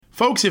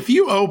Folks, if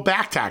you owe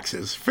back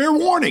taxes, fair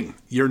warning,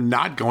 you're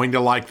not going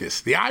to like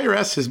this. The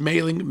IRS is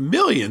mailing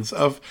millions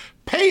of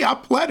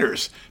pay-up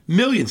letters.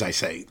 Millions, I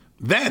say.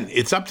 Then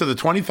it's up to the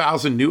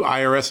 20,000 new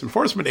IRS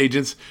enforcement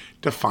agents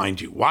to find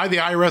you. Why the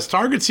IRS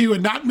targets you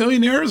and not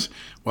millionaires?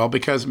 Well,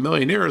 because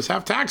millionaires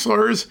have tax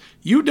lawyers.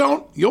 You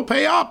don't, you'll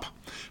pay up.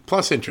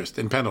 Plus interest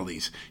and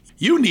penalties.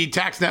 You need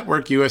Tax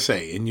Network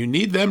USA, and you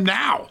need them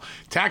now.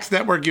 Tax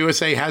Network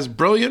USA has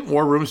brilliant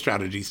war room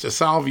strategies to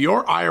solve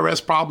your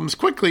IRS problems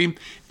quickly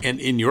and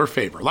in your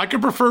favor. Like a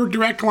preferred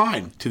direct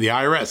line to the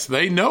IRS.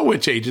 They know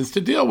which agents to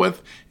deal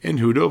with and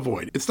who to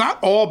avoid. It's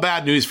not all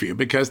bad news for you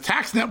because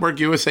Tax Network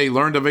USA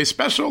learned of a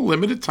special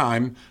limited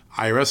time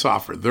IRS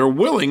offer. They're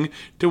willing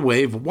to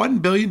waive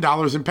 $1 billion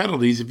in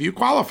penalties if you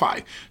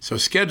qualify. So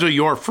schedule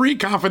your free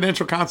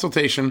confidential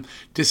consultation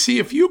to see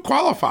if you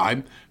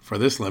qualify for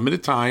this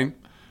limited time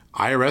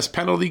IRS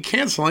penalty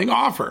canceling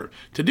offer.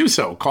 To do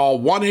so,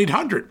 call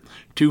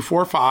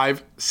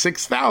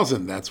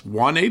 1-800-245-6000. That's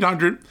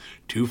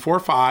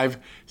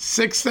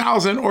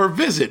 1-800-245-6000 or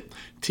visit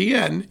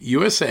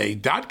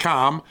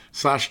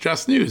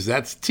tnusa.com/justnews.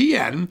 That's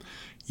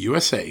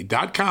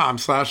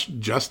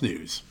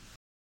tnusa.com/justnews.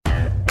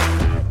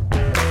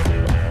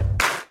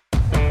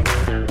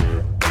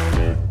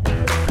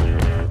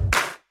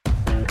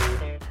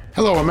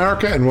 Hello,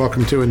 America, and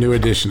welcome to a new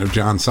edition of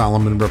John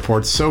Solomon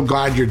Reports. So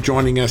glad you're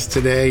joining us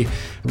today.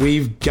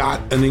 We've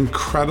got an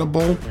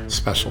incredible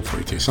special for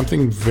you today,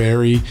 something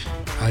very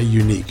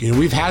unique. You know,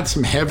 we've had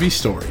some heavy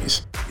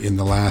stories in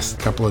the last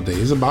couple of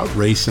days about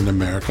race in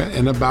America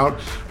and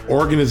about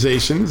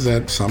organizations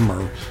that some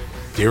are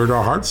dear to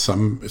our hearts,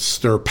 some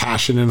stir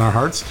passion in our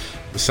hearts.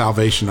 The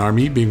Salvation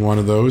Army being one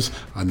of those,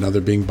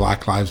 another being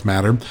Black Lives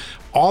Matter.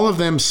 All of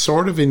them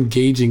sort of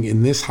engaging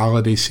in this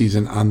holiday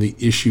season on the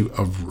issue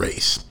of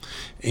race.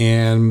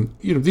 And,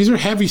 you know, these are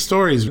heavy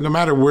stories, no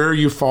matter where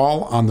you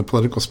fall on the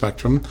political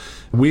spectrum.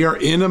 We are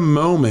in a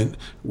moment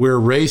where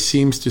race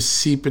seems to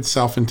seep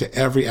itself into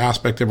every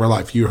aspect of our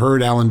life. You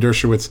heard Alan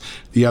Dershowitz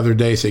the other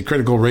day say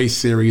critical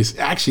race theory is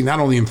actually not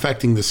only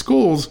infecting the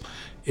schools,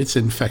 it's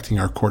infecting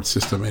our court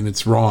system, and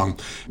it's wrong.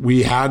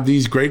 We had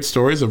these great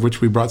stories, of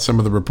which we brought some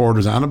of the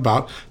reporters on,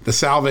 about the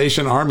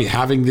Salvation Army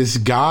having this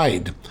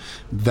guide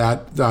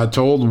that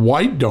told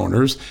white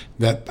donors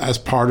that as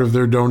part of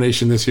their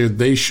donation this year,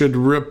 they should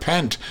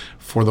repent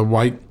for the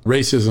white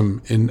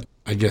racism in,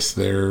 I guess,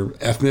 their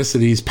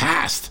ethnicities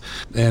past.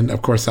 And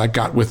of course, that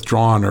got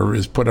withdrawn or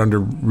is put under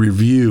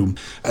review.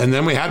 And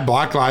then we had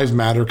Black Lives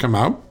Matter come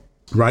out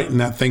right in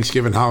that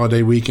Thanksgiving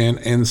holiday weekend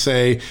and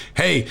say,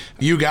 hey,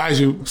 you guys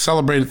who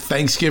celebrated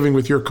Thanksgiving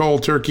with your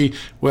cold turkey,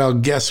 well,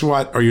 guess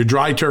what? Or your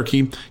dry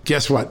turkey,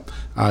 guess what?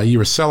 You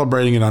were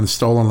celebrating it on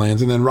stolen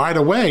lands. And then right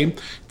away,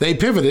 they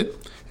pivoted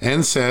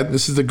and said,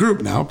 this is the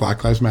group now,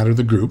 Black Lives Matter,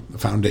 the group, the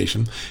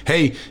foundation.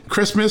 Hey,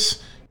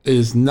 Christmas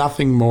is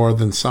nothing more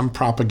than some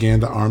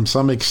propaganda arm,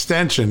 some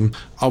extension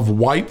of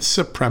white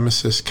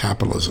supremacist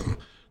capitalism.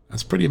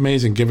 That's pretty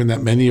amazing, given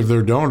that many of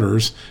their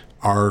donors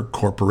are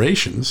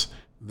corporations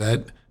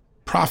that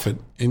profit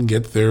and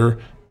get their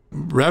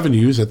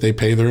revenues that they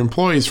pay their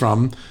employees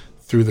from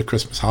through the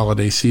Christmas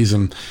holiday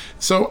season.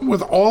 So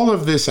with all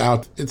of this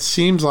out, it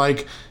seems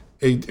like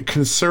a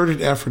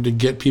concerted effort to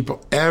get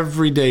people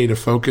every day to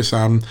focus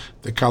on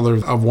the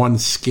color of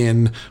one's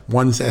skin,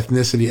 one's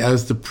ethnicity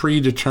as the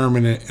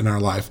predeterminant in our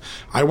life.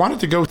 I wanted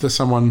to go to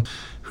someone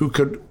who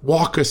could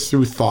walk us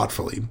through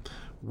thoughtfully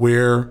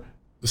where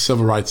the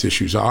civil rights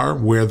issues are,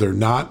 where they're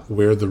not,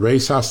 where the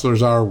race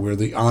hustlers are, where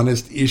the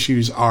honest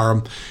issues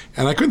are.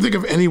 And I couldn't think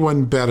of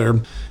anyone better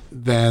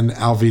than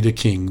Alveda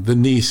King, the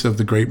niece of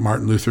the great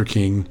Martin Luther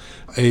King,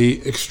 a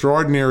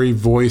extraordinary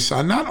voice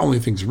on not only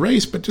things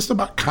race, but just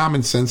about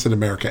common sense in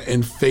America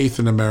and faith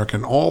in America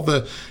and all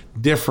the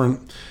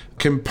different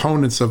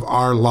components of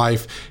our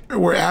life.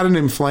 We're at an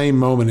inflamed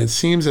moment. It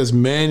seems as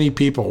many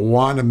people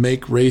want to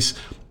make race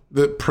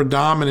the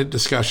predominant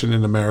discussion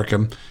in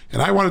America.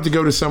 And I wanted to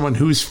go to someone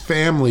whose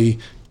family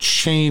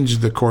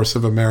changed the course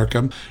of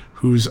America,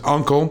 whose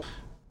uncle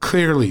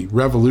clearly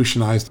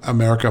revolutionized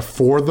America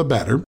for the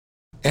better,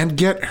 and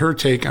get her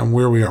take on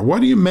where we are.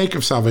 What do you make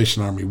of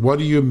Salvation Army? What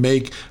do you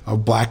make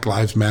of Black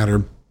Lives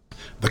Matter?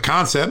 The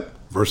concept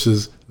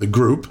versus the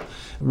group.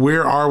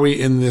 Where are we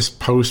in this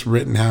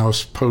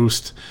post-Rittenhouse,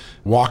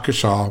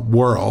 post-Waukesha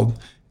world?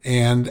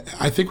 And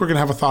I think we're going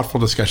to have a thoughtful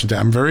discussion today.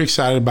 I'm very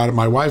excited about it.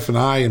 My wife and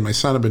I and my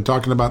son have been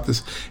talking about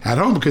this at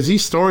home because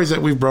these stories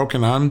that we've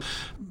broken on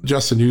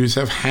Just the News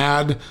have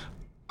had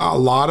a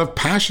lot of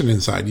passion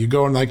inside. You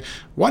go and like,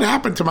 what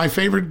happened to my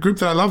favorite group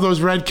that I love,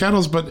 those Red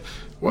Kettles, but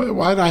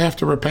why did I have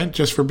to repent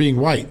just for being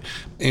white?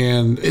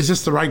 And is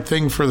this the right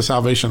thing for the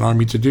Salvation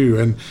Army to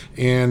do?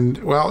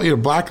 And well, you know,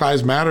 Black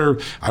Lives Matter.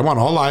 I want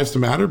all lives to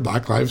matter,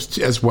 Black lives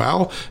as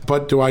well.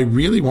 But do I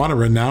really want to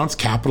renounce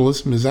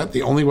capitalism? Is that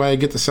the only way I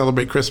get to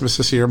celebrate Christmas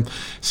this year?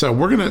 So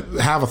we're going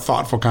to have a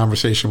thoughtful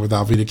conversation with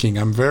Alveda King.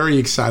 I'm very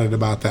excited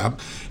about that.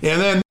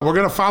 And then we're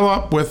going to follow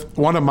up with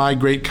one of my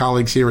great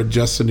colleagues here at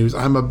Just the News.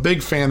 I'm a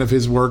big fan of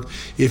his work.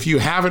 If you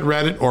haven't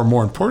read it, or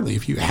more importantly,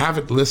 if you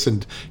haven't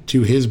listened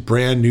to his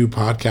brand new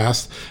podcast,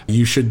 podcast,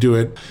 you should do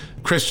it.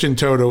 Christian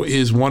Toto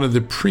is one of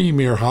the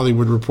premier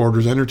Hollywood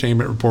reporters,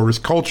 entertainment reporters,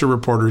 culture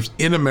reporters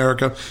in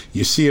America.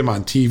 You see him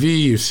on TV,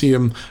 you see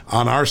him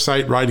on our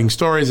site writing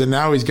stories, and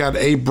now he's got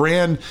a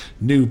brand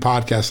new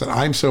podcast that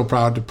I'm so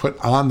proud to put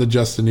on the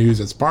Just the News.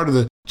 It's part of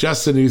the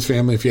Just the News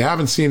family. If you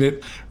haven't seen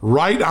it,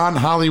 Right on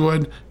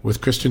Hollywood with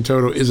Christian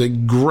Toto is a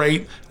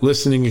great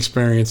listening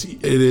experience.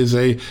 It is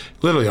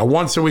literally a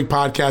once a week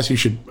podcast. You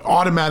should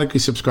automatically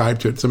subscribe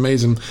to it. It's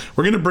amazing.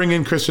 We're going to bring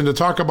in Christian to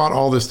talk about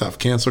all this stuff,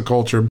 cancel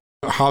culture,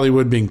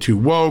 Hollywood being too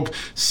woke,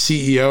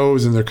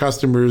 CEOs and their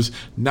customers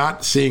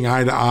not seeing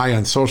eye to eye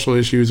on social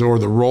issues or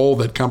the role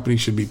that companies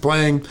should be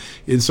playing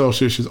in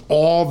social issues.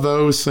 All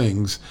those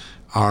things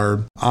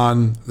are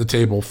on the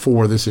table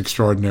for this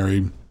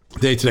extraordinary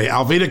day today.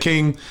 Alveda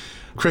King,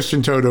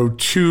 Christian Toto,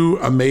 two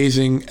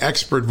amazing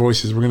expert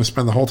voices. We're going to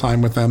spend the whole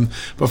time with them.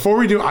 Before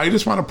we do, I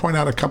just want to point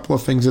out a couple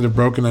of things that have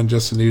broken on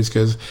Just the News,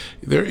 because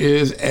there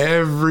is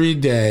every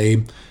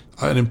day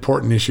an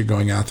important issue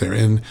going out there.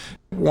 And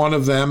one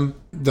of them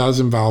does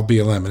involve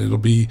BLM, and it'll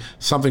be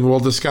something we'll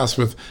discuss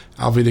with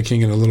Alveda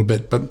King in a little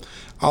bit. But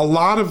a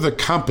lot of the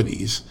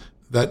companies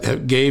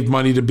that gave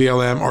money to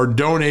BLM or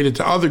donated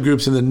to other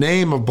groups in the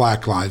name of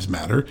Black Lives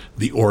Matter,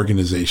 the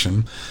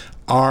organization,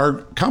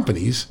 are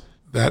companies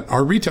that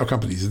are retail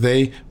companies.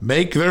 They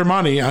make their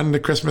money on the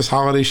Christmas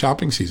holiday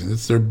shopping season.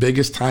 It's their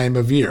biggest time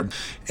of year.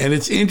 And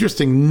it's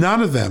interesting,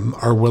 none of them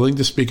are willing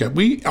to speak up.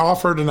 We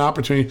offered an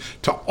opportunity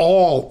to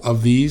all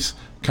of these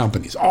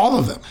companies, all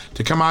of them,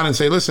 to come on and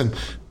say, listen,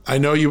 I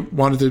know you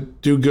wanted to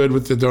do good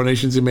with the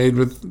donations you made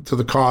to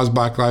the cause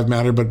Black Lives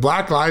Matter, but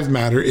Black Lives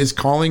Matter is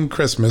calling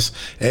Christmas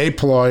a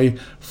ploy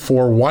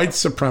for white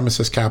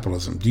supremacist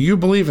capitalism. Do you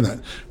believe in that?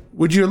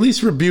 Would you at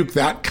least rebuke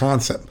that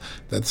concept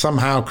that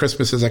somehow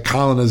Christmas is a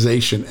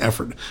colonization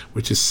effort,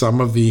 which is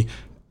some of the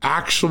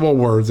actual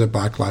words that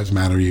Black Lives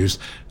Matter used?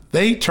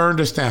 They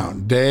turned us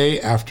down day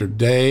after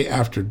day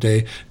after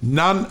day.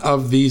 None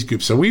of these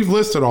groups. So we've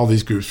listed all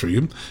these groups for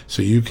you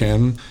so you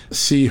can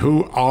see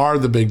who are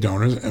the big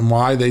donors and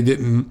why they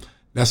didn't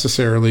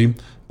necessarily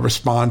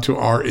respond to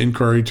our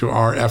inquiry, to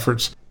our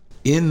efforts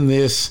in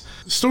this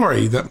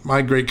story that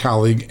my great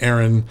colleague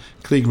Aaron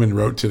Kliegman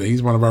wrote today.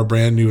 He's one of our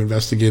brand new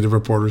investigative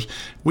reporters.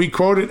 We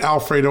quoted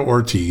Alfredo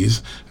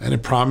Ortiz, a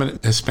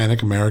prominent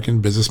Hispanic American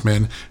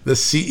businessman, the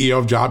CEO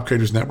of Job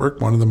Creators Network,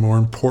 one of the more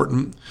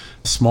important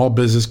small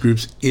business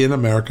groups in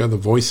America, the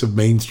voice of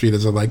Main Street,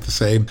 as I like to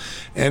say.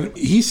 And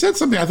he said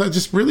something I thought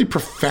just really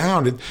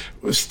profound.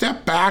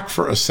 Step back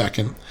for a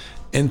second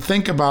and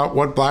think about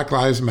what Black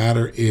Lives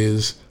Matter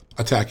is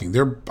attacking.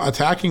 They're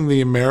attacking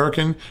the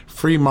American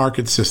free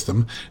market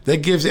system that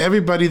gives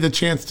everybody the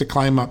chance to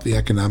climb up the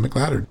economic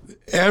ladder.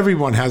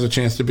 Everyone has a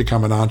chance to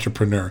become an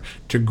entrepreneur,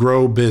 to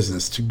grow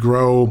business, to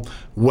grow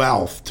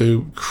wealth,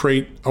 to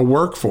create a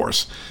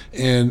workforce.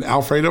 And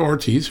Alfredo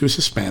Ortiz, who's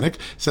Hispanic,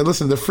 said,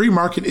 listen, the free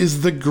market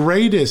is the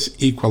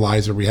greatest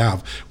equalizer we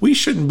have. We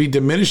shouldn't be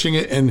diminishing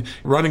it and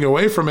running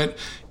away from it.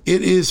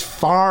 It is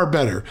far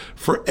better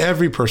for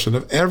every person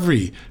of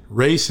every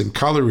race and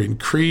color and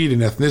creed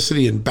and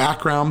ethnicity and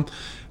background,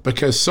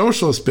 because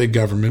socialist big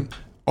government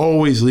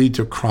always lead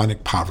to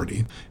chronic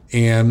poverty.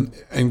 And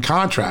in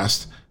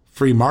contrast,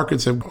 free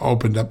markets have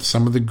opened up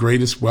some of the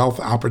greatest wealth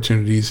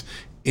opportunities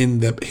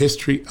in the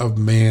history of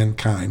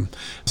mankind.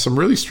 Some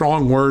really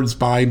strong words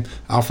by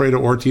Alfredo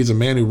Ortiz, a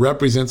man who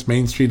represents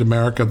Main Street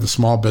America, the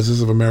small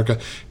business of America.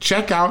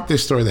 Check out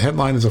this story. The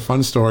headline is a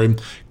fun story.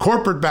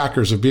 Corporate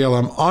backers of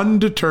BLM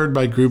undeterred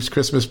by groups'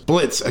 Christmas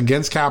blitz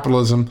against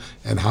capitalism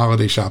and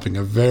holiday shopping.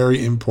 A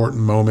very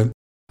important moment.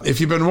 If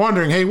you've been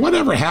wondering, hey,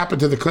 whatever happened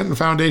to the Clinton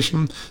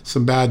Foundation?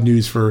 Some bad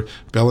news for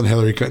Bill and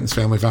Hillary Clinton's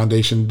family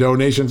foundation.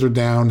 Donations are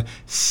down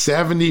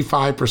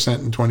 75%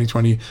 in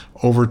 2020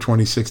 over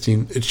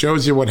 2016. It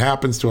shows you what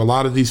happens to a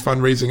lot of these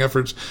fundraising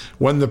efforts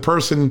when the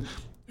person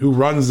who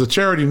runs the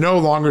charity no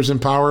longer is in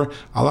power.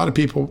 A lot of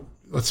people,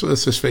 let's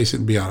just face it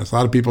and be honest, a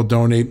lot of people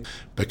donate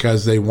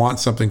because they want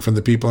something from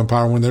the people in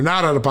power. When they're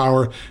not out of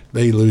power,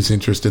 they lose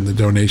interest in the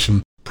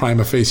donation.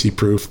 Prima facie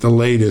proof, the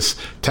latest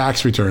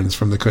tax returns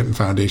from the Clinton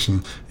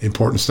Foundation.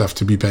 Important stuff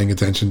to be paying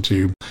attention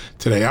to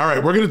today. All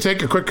right, we're going to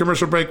take a quick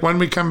commercial break. When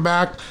we come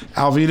back,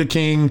 Alveda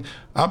King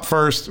up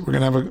first. We're going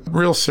to have a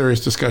real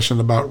serious discussion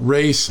about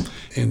race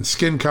and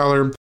skin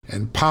color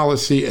and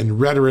policy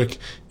and rhetoric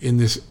in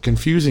this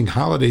confusing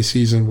holiday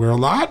season where a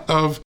lot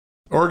of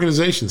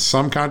organizations,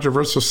 some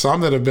controversial,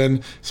 some that have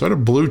been sort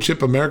of blue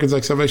chip Americans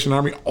like Salvation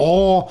Army,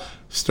 all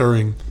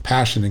stirring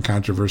passion and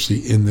controversy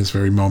in this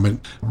very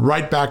moment.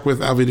 Right back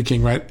with Alveda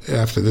King right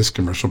after this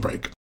commercial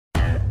break.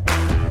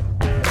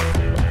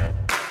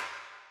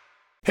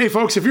 Hey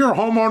folks, if you're a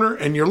homeowner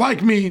and you're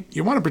like me,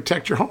 you want to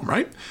protect your home,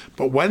 right?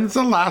 But when's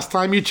the last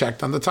time you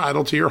checked on the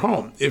title to your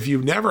home? If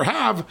you never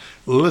have,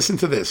 listen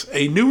to this.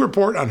 A new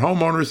report on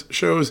homeowners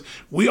shows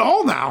we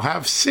all now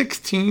have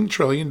 $16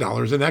 trillion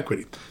in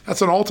equity.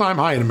 That's an all-time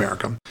high in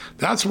America.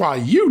 That's why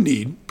you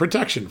need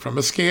protection from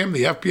a scam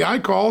the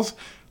FBI calls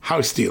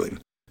house stealing.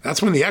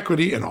 That's when the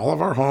equity in all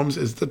of our homes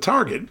is the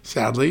target,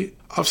 sadly,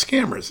 of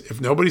scammers. If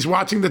nobody's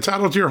watching the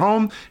title to your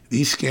home,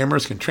 these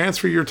scammers can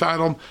transfer your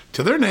title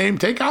to their name,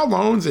 take out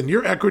loans, and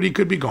your equity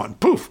could be gone.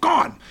 Poof,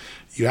 gone.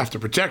 You have to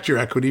protect your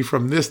equity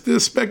from this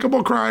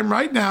despicable crime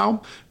right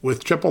now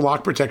with triple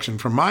lock protection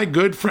from my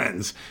good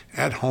friends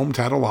at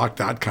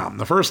HomeTitleLock.com.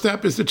 The first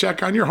step is to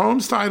check on your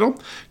home's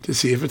title to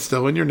see if it's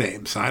still in your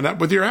name. Sign up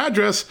with your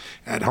address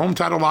at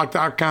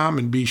HomeTitleLock.com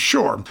and be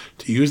sure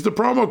to use the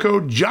promo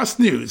code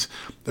JUSTNEWS.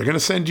 They're going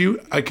to send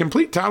you a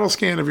complete title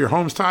scan of your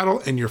home's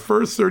title and your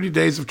first 30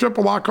 days of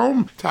triple lock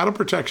home title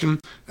protection.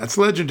 That's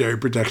legendary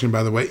protection,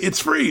 by the way. It's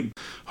free.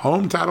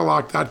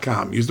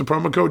 HomeTitleLock.com. Use the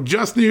promo code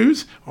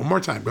JUSTNEWS. One more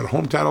time, go to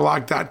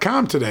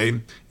HomeTitleLock.com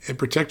today and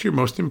protect your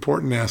most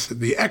important asset,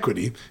 the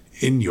equity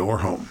in your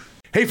home.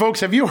 Hey folks,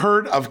 have you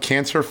heard of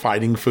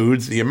cancer-fighting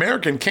foods? The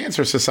American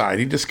Cancer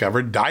Society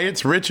discovered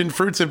diets rich in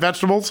fruits and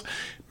vegetables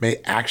may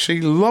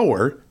actually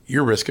lower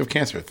your risk of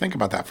cancer. Think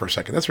about that for a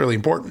second. That's really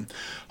important.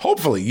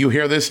 Hopefully you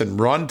hear this and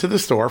run to the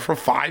store for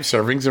 5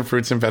 servings of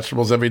fruits and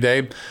vegetables every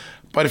day.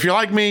 But if you're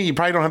like me, you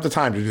probably don't have the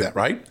time to do that,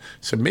 right?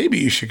 So maybe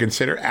you should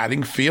consider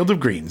adding Field of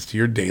Greens to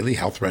your daily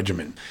health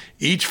regimen.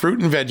 Each fruit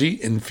and veggie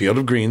in Field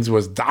of Greens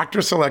was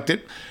doctor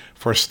selected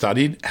for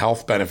studied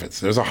health benefits.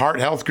 There's a heart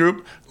health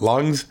group,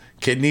 lungs,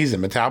 kidneys,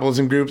 and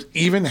metabolism groups,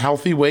 even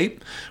healthy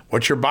weight.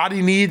 What your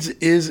body needs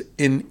is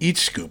in each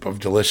scoop of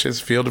delicious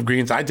Field of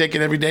Greens. I take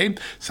it every day.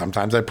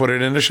 Sometimes I put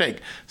it in a shake.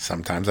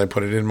 Sometimes I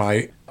put it in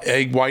my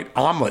egg white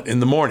omelet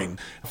in the morning.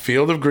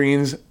 Field of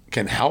Greens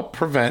can help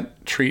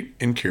prevent, treat,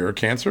 and cure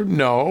cancer?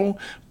 No,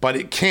 but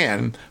it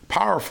can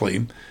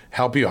powerfully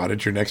help you out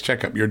at your next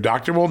checkup. Your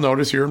doctor will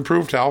notice your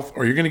improved health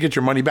or you're going to get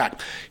your money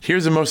back.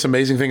 Here's the most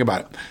amazing thing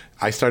about it.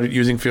 I started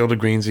using Field of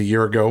Greens a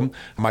year ago.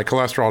 My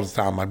cholesterol is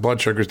down, my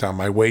blood sugar's down,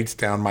 my weight's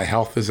down, my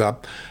health is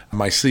up,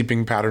 my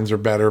sleeping patterns are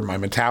better, my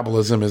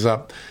metabolism is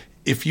up.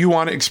 If you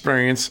want to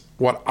experience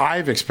what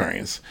I've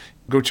experienced,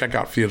 go check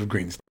out Field of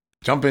Greens.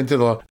 Jump into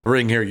the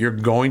ring here. You're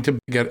going to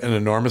get an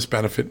enormous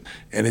benefit,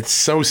 and it's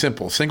so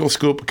simple. Single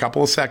scoop, a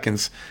couple of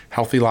seconds,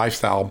 healthy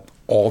lifestyle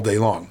all day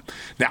long.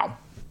 Now,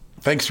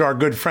 thanks to our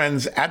good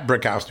friends at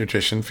Brickhouse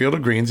Nutrition, Field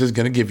of Greens is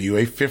going to give you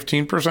a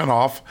 15%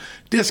 off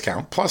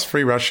discount plus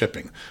free rush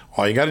shipping.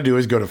 All you got to do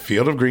is go to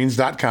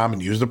fieldofgreens.com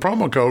and use the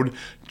promo code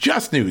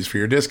JUSTNEWS for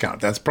your discount.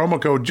 That's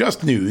promo code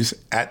JUSTNEWS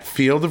at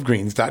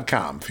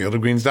fieldofgreens.com.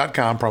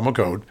 Fieldofgreens.com, promo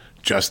code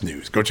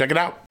JUSTNEWS. Go check it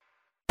out.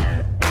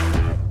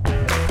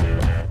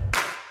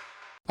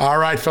 All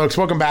right, folks,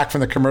 welcome back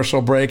from the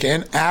commercial break.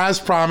 And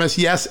as promised,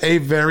 yes, a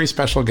very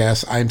special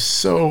guest. I'm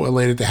so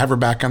elated to have her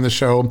back on the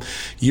show.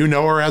 You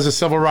know her as a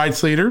civil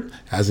rights leader,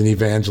 as an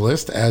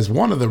evangelist, as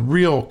one of the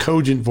real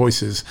cogent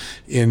voices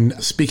in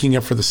speaking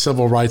up for the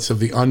civil rights of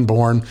the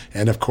unborn.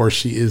 And of course,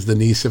 she is the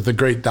niece of the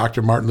great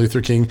Dr. Martin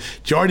Luther King.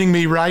 Joining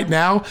me right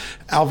now,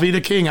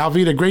 Alveda King.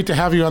 Alveda, great to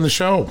have you on the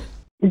show.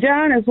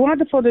 John, it's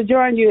wonderful to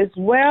join you as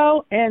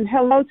well. And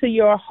hello to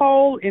your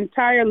whole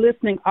entire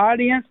listening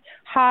audience.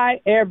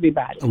 Hi,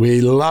 everybody.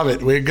 We love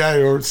it.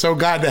 We're so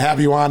glad to have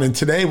you on. And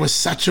today was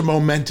such a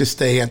momentous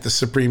day at the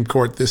Supreme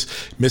Court. This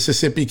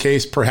Mississippi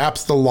case,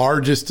 perhaps the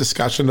largest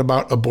discussion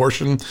about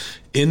abortion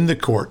in the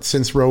court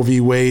since Roe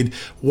v. Wade.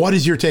 What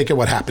is your take on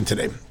what happened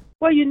today?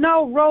 Well, you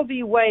know, Roe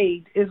v.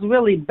 Wade is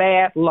really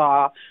bad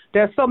law.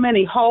 There are so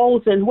many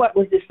holes in what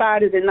was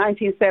decided in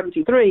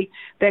 1973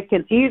 that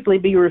can easily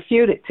be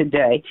refuted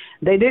today.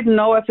 They didn't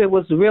know if it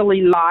was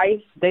really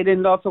life. They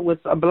didn't know if it was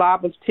a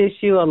blob of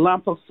tissue, a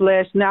lump of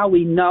flesh. Now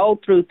we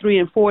know through 3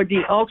 and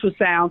 4D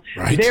ultrasound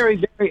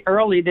very, very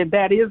early that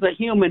that is a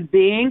human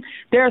being.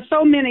 There are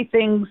so many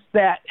things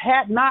that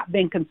had not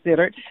been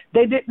considered.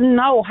 They didn't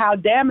know how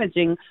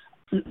damaging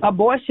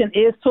abortion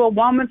is to a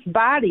woman's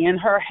body and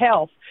her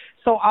health.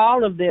 So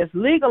all of this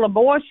legal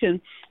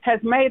abortion has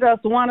made us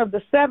one of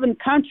the 7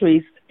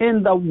 countries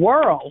in the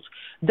world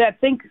that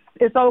think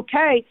it's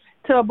okay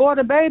to abort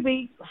a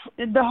baby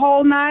the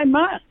whole 9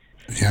 months.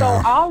 Yeah.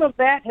 So all of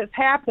that has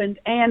happened,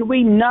 and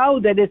we know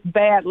that it's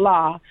bad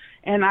law.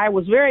 And I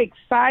was very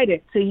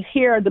excited to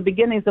hear the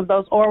beginnings of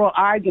those oral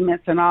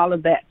arguments and all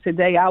of that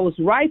today. I was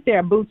right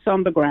there, boots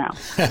on the ground.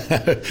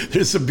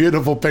 There's some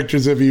beautiful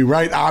pictures of you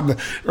right on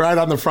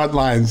the front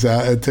lines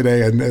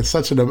today, and it's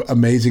such an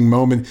amazing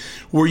moment.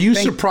 Were you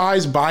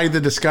surprised by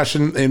the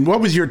discussion, and what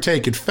was your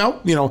take? It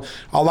felt,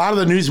 a lot of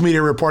the news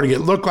media reporting,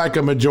 it looked like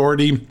a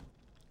majority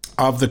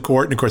of the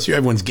court, and of course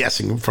everyone's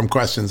guessing from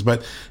questions,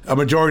 but a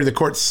majority of the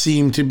court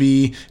seemed to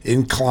be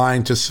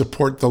inclined to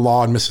support the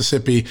law in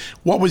Mississippi.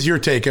 What was your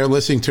take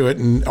listening to it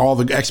and all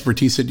the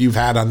expertise that you've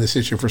had on this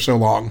issue for so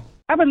long?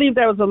 I believe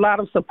there was a lot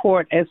of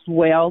support as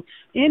well.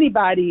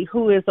 Anybody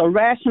who is a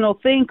rational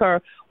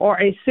thinker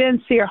or a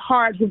sincere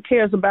heart who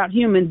cares about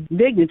human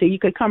dignity, you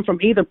could come from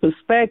either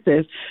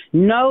perspective,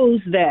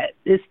 knows that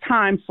it's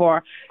time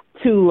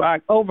to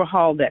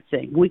overhaul that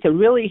thing. We could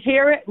really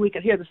hear it. We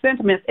could hear the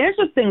sentiments.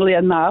 Interestingly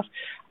enough,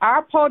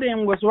 our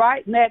podium was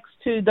right next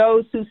to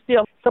those who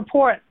still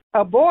support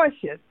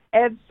abortion.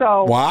 And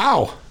so,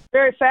 wow,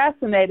 very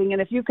fascinating.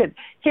 And if you could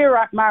hear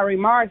my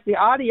remarks, the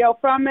audio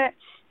from it,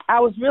 I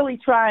was really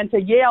trying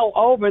to yell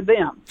over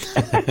them.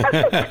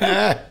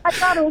 I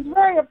thought it was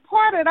very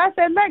important. I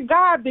said, let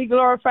God be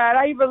glorified.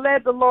 I even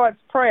led the Lord's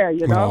Prayer,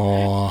 you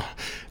know. Oh,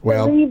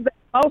 well. I believe that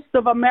most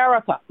of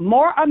America,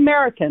 more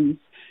Americans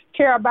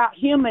care about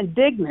human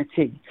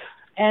dignity.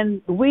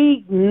 And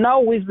we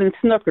know we've been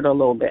snookered a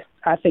little bit.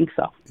 I think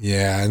so.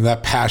 Yeah, and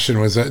that passion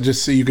was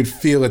just so you could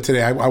feel it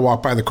today. I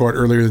walked by the court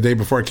earlier the day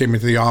before I came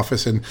into the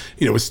office, and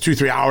it was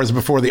 2-3 hours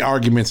before the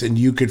arguments, and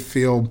you could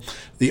feel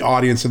the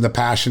audience and the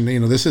passion.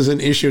 This is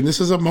an issue, and this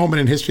is a moment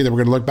in history that we're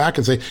going to look back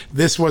and say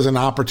this was an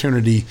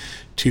opportunity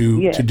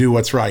to do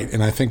what's right.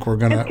 And I think we're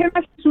going to. Can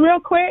I just real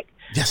quick?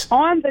 Yes.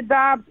 On the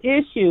Dobbs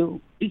issue,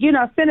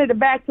 send it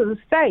back to the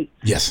state.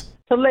 Yes.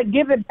 To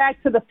give it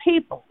back to the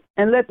people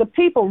and let the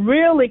people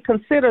really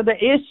consider the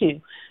issue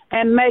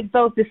and make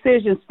those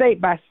decisions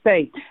state by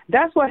state.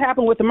 That's what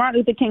happened with the Martin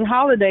Luther King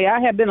holiday. I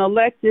had been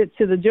elected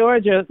to the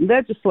Georgia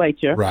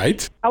legislature.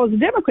 Right. I was a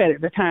Democrat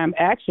at the time,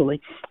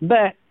 actually.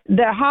 But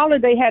the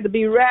holiday had to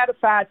be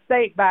ratified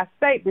state by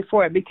state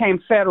before it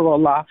became federal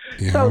law.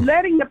 Yeah. So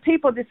letting the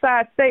people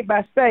decide state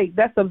by state,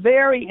 that's a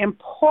very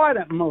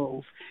important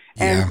move.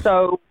 Yeah. And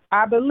so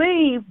I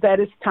believe that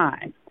it's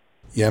time.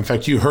 Yeah, in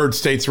fact, you heard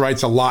states'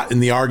 rights a lot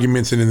in the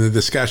arguments and in the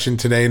discussion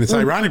today. And it's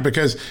ironic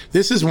because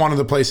this is one of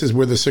the places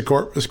where this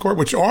court,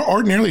 which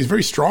ordinarily is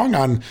very strong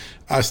on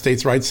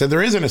states' rights, said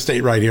there isn't a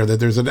state right here, that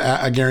there's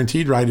a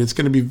guaranteed right. It's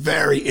going to be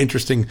very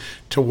interesting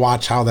to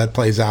watch how that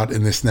plays out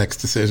in this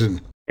next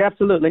decision.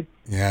 Absolutely.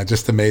 Yeah,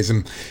 just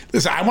amazing.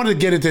 Listen, I wanted to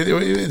get into,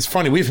 it's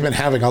funny, we've been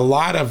having a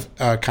lot of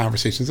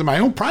conversations in my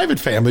own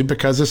private family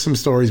because of some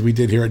stories we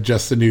did here at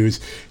Just the News.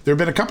 There have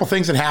been a couple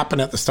things that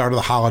happened at the start of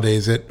the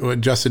holidays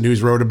that Just the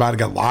News wrote about. It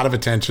got a lot of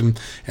attention.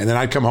 And then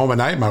I'd come home at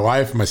night, my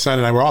wife, my son,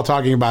 and I were all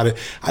talking about it.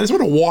 I just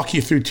want to walk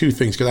you through two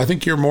things because I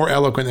think you're more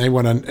eloquent than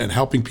anyone in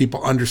helping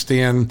people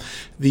understand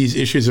these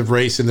issues of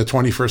race in the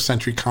 21st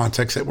century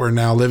context that we're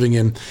now living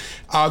in.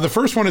 The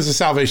first one is the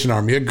Salvation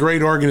Army, a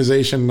great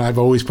organization. I've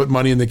always put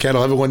money in the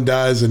kettle. Everyone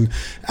does. And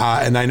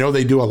I know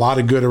they do a lot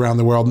of good around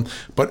the world.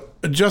 But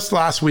just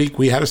last week,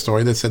 we had a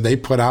story that said they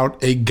put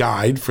out a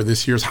guide for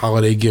this year's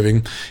holiday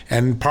giving.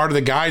 And part of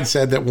the guide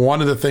said that one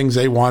of the things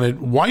they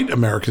wanted white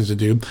Americans to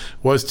do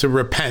was to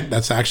repent.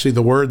 That's actually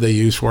the word they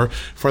use for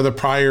the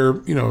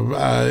prior,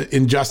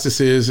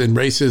 injustices and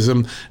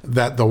racism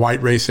that the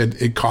white race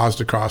had caused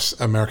across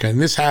America.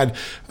 And this had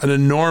an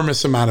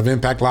enormous amount of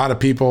impact. A lot of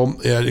people,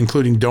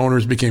 including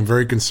donors, became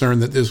very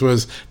concerned that this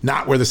was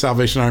not where the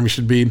Salvation Army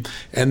should be.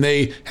 And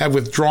they have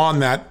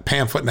withdrawn that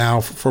pamphlet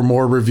now for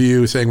more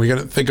review, saying we're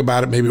going to think about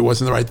it. Maybe it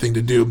wasn't the right thing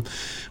to do.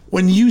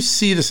 When you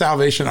see the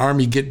Salvation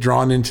Army get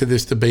drawn into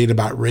this debate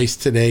about race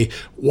today,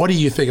 what do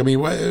you think? I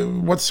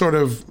mean, what sort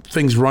of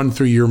things run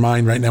through your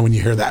mind right now when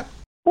you hear that?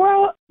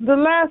 Well, the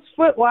last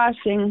foot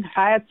washing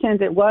I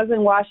attended was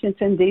in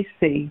Washington,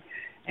 D.C.,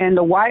 and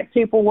the white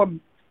people were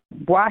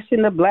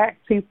washing the black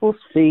people's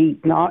feet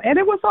and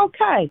it was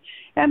okay.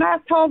 And I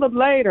told them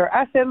later,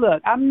 I said,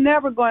 look, I'm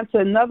never going to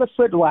another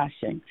foot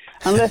washing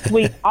unless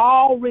we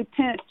all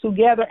repent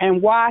together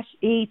and wash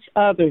each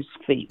other's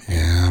feet.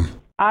 Yeah.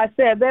 I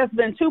said, there's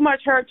been too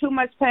much hurt, too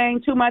much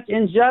pain, too much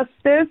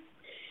injustice.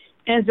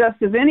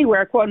 Injustice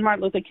anywhere, quoting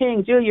Martin Luther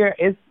King Jr.,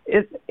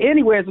 is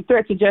anywhere is a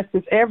threat to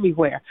justice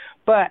everywhere.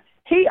 But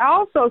he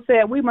also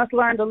said we must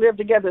learn to live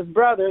together as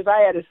brothers. I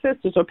had his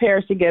sisters or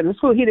perish together in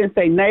school. He didn't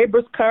say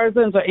neighbors,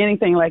 cousins, or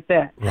anything like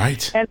that.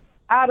 Right. And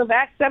out of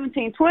Acts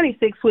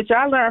 17:26, which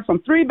I learned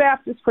from 3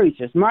 Baptist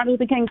preachers, Martin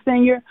Luther King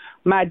Sr.,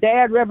 my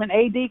dad, Reverend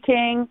A.D.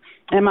 King,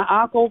 and my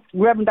uncle,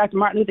 Reverend Dr.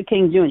 Martin Luther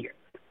King Jr.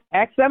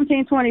 Acts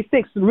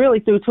 17:26, really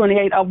through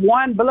 28, of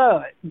one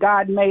blood,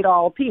 God made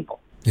all people.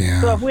 Yeah.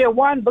 So if we're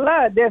one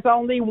blood, there's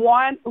only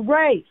one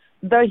race,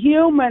 the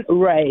human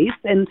race.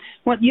 And,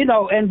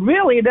 and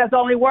really there's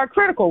only one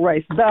critical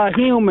race, the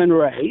human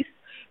race.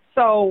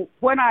 So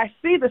when I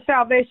see the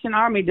Salvation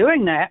Army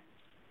doing that,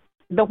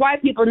 the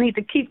white people need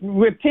to keep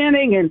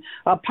repenting and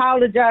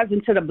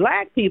apologizing to the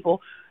black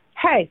people.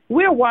 Hey,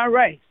 we're one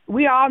race.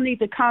 We all need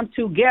to come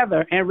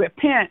together and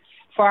repent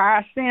for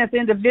our sins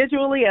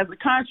individually as a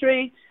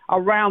country,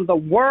 around the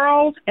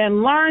world,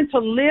 and learn to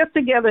live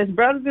together as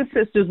brothers and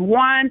sisters,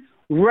 one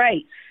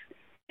race.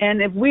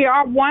 And if we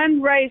are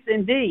one race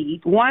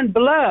indeed, one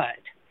blood,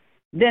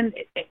 then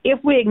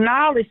if we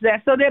acknowledge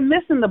that, so they're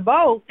missing the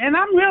boat. And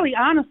I'm really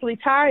honestly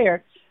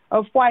tired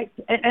of white,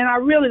 and I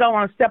really don't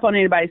want to step on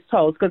anybody's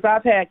toes, because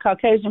I've had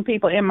Caucasian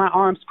people in my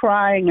arms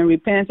crying and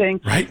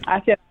repenting. Right.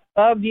 I said,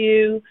 I love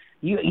you.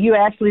 You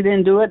actually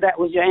didn't do it. That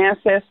was your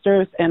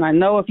ancestors. And I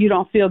know if you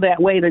don't feel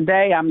that way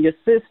today, I'm your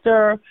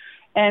sister.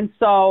 And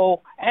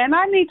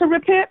I need to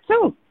repent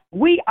too.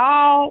 We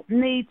all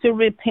need to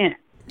repent.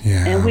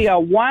 Yeah. And we are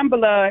one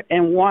blood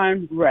and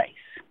one race.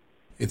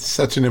 It's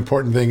such an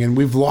important thing. And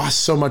we've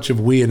lost so much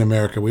of we in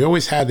America. We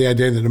always had the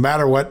idea that no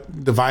matter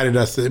what divided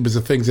us, it was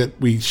the things that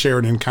we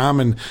shared in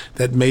common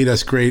that made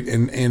us great.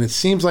 And it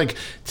seems like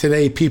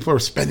today people are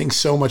spending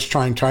so much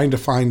trying to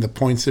find the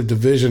points of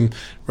division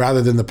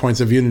rather than the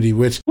points of unity,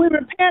 which we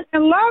repent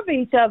and love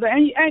each other.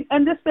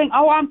 And this thing,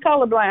 oh, I'm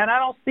colorblind, I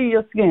don't see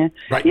your skin.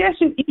 Right. Yes,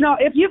 you know,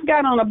 if you've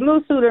got on a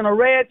blue suit and a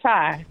red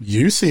tie.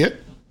 You see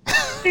it.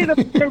 See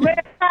the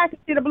red tie, can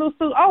see the blue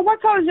suit. Oh,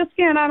 what color is your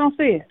skin? I don't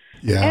see it.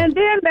 Yeah. And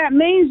then that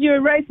means you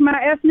erase my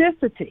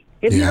ethnicity.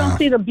 If you don't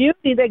see the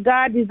beauty that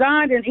God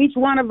designed in each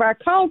one of our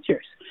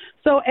cultures.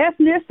 So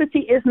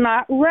ethnicity is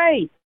not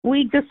race.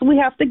 We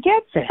have to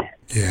get that.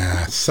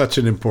 Yeah, such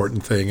an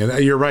important thing.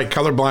 And you're right.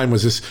 Colorblind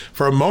was this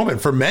for a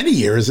moment, for many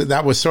years,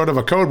 that was sort of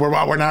a code where,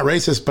 well, we're not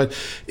racist, but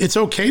it's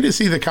okay to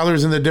see the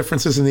colors and the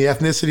differences and the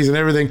ethnicities and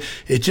everything.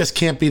 It just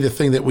can't be the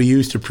thing that we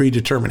use to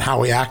predetermine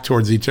how we act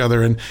towards each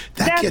other. And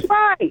that's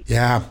right.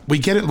 Yeah, we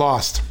get it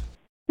lost.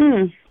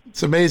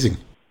 It's amazing.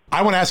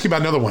 I want to ask you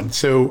about another one.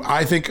 So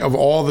I think of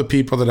all the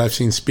people that I've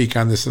seen speak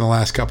on this in the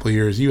last couple of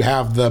years, you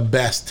have the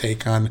best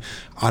take on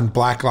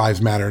Black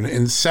Lives Matter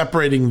and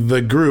separating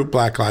the group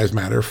Black Lives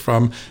Matter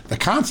from the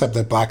concept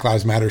that Black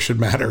Lives Matter should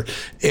matter.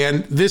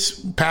 And this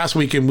past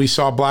weekend, we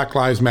saw Black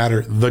Lives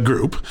Matter, the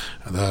group,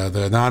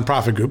 the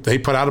nonprofit group. They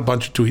put out a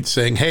bunch of tweets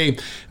saying, hey,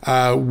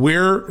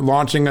 we're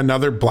launching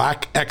another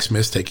Black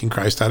Xmas, taking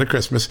Christ out of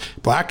Christmas,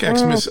 Black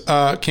Xmas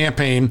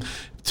campaign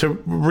to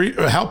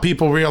help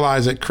people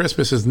realize that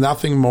Christmas is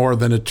nothing more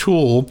than a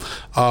tool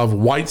of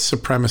white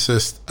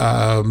supremacist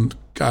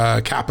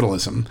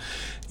capitalism.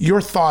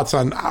 Your thoughts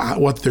on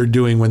what they're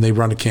doing when they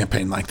run a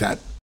campaign like that?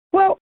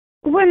 Well,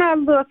 when I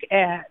look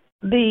at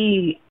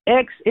the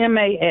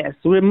XMAS,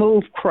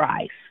 remove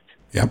Christ,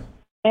 yep,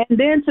 and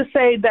then to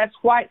say that's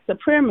white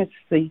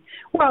supremacy,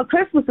 well,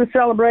 Christmas is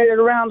celebrated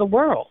around the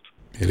world.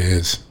 It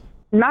is.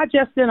 Not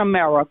just in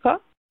America.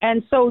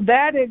 And so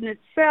that in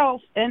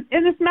itself, and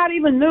it's not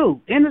even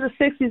new, into the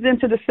 60s,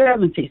 into the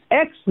 70s,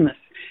 Xmas.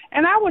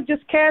 And I would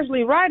just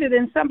casually write it,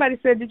 and somebody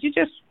said, did you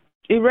just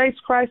erase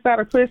Christ out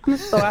of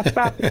Christmas? So I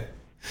stopped it,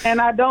 and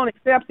I don't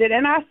accept it.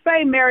 And I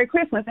say Merry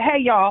Christmas. Hey,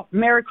 y'all,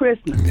 Merry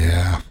Christmas.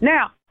 Yeah.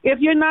 Now, if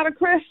you're not a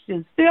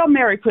Christian, still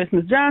Merry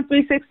Christmas. John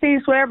 3:16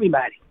 is for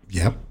everybody.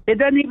 Yep. It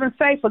doesn't even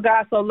say, for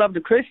God so loved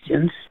the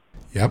Christians.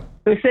 Yep.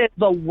 It says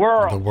the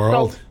world. The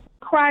world. So,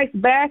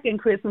 Christ back in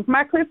Christmas.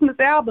 My Christmas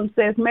album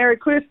says Merry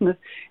Christmas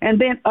and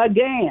then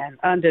again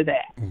under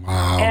that.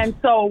 Wow. And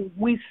so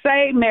we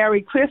say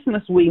Merry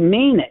Christmas, we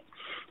mean it.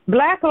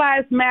 Black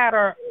Lives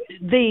Matter,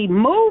 the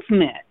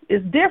movement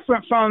is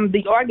different from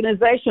the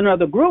organization or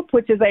the group,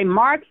 which is a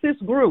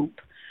Marxist group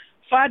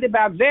funded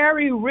by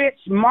very rich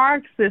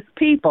Marxist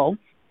people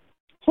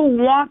who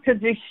want to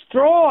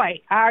destroy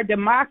our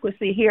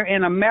democracy here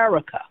in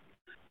America.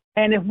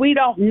 And if we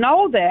don't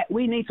know that,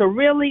 we need to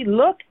really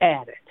look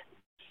at it.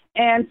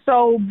 And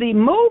so the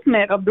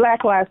movement of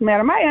Black Lives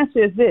Matter, my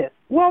answer is this.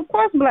 Well, of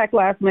course Black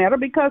Lives Matter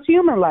because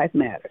human life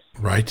matters.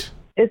 Right.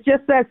 It's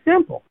just that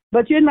simple.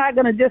 But you're not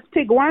going to just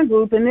pick one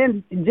group and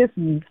then just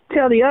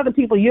tell the other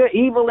people you're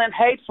evil and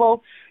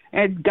hateful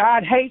and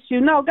God hates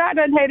you. No, God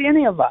doesn't hate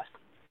any of us.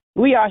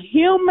 We are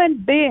human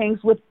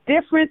beings with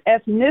different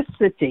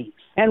ethnicities,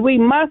 and we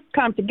must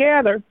come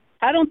together.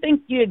 I don't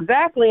think you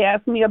exactly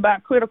asked me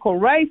about critical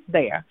race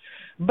there,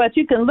 but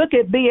you can look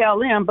at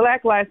BLM,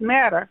 Black Lives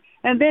Matter,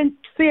 and then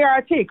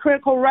CRT,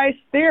 critical race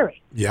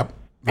theory. Yep.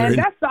 And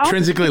that's the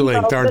intrinsically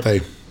linked, aren't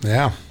they?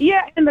 Yeah.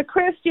 Yeah, and the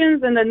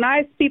Christians and the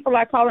nice people,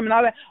 I call them, and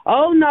all that,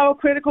 oh, no,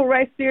 critical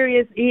race theory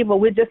is evil.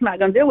 We're just not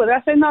going to deal with it.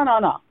 I say,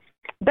 no.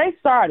 They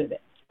started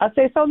it. I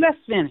say, so let's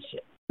finish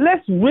it.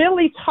 Let's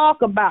really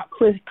talk about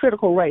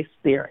critical race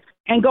theory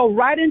and go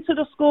right into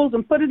the schools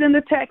and put it in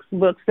the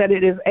textbooks that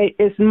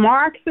it's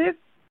Marxist,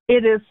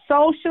 it is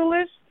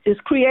socialist, it's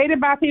created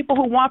by people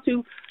who want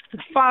to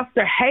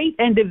foster hate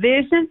and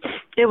division.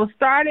 It was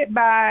started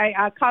by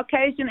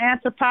Caucasian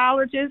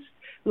anthropologists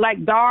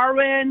like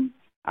Darwin.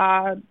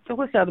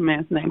 What's the other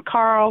man's name?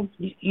 Carl.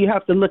 You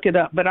have to look it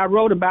up. But I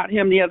wrote about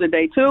him the other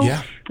day, too.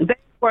 Yeah. They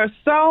were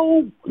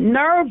so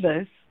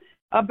nervous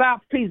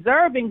about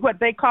preserving what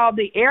they call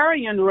the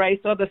Aryan race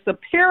or the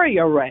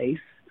superior race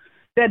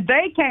that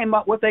they came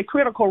up with a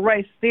critical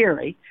race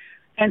theory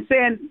and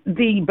saying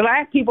the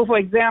black people, for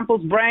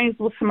example's brains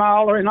were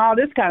smaller and all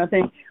this kind of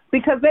thing,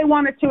 because they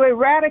wanted to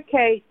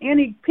eradicate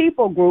any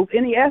people group,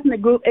 any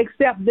ethnic group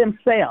except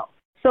themselves.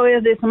 So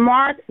it is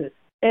Marxist.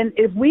 And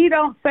if we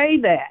don't say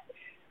that,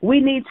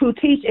 we need to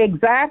teach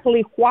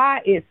exactly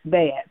why it's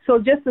bad. So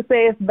just to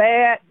say it's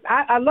bad,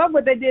 I love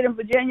what they did in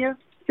Virginia,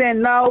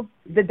 saying no,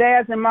 the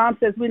dads and moms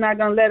says we're not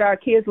going to let our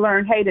kids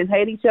learn hate and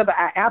hate each other.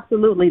 I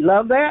absolutely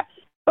love that.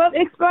 But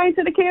explain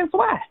to the kids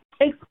why.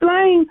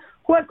 Explain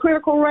what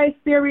critical race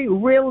theory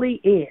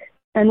really is.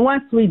 And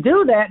once we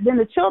do that, then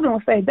the children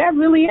will say, that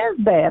really is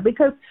bad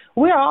because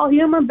we're all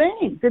human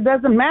beings. It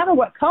doesn't matter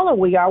what color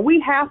we are.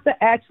 We have to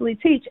actually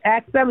teach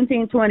Acts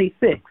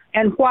 17:26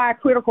 and why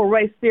critical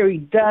race theory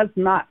does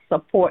not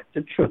support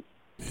the truth.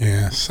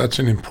 Yeah, such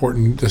an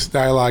important this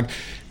dialogue.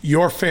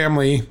 Your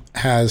family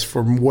has,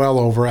 for well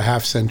over a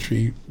half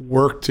century,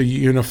 worked to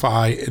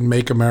unify and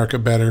make America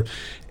better.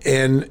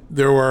 And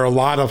there were a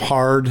lot of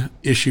hard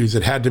issues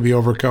that had to be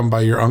overcome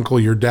by your uncle,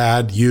 your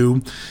dad,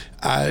 you.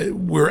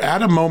 We're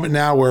at a moment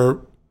now where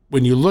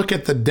when you look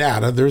at the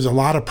data, there's a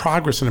lot of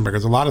progress in America.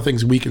 There's a lot of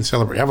things we can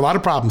celebrate. We have a lot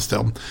of problems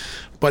still.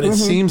 But it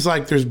seems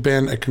like there's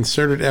been a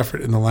concerted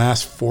effort in the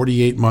last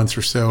 48 months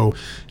or so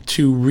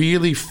to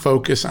really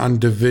focus on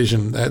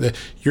division.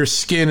 Your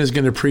skin is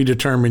going to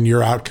predetermine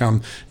your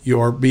outcome,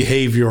 your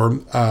behavior,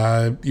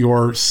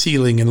 your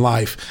ceiling in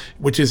life,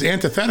 which is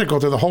antithetical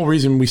to the whole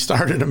reason we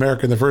started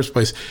America in the first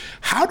place.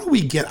 How do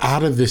we get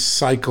out of this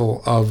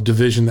cycle of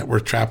division that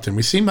we're trapped in?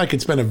 We seem like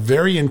it's been a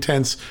very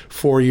intense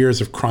 4 years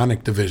of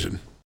chronic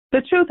division.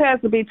 The truth has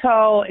to be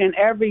told in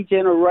every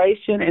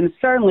generation and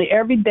certainly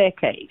every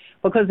decade,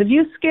 because if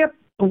you skip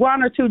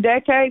 1 or 2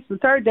 decades, the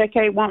third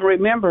decade won't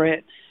remember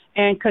it,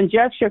 and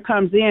conjecture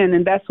comes in,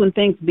 and that's when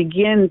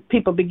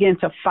people begin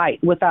to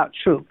fight without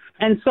truth.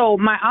 And so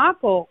my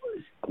uncle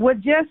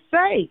would just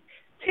say,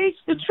 teach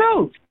the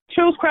truth.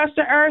 Truth crushed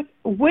the earth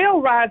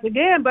will rise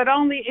again, but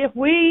only if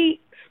we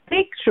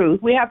speak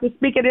truth. We have to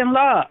speak it in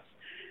love.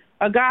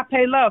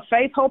 Agape love,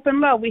 faith, hope,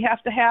 and love. We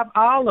have to have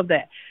all of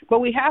that.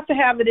 But we have to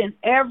have it in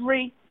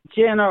every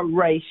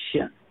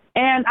generation.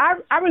 And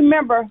I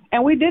remember,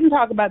 and we didn't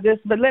talk about this,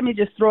 but let me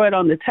just throw it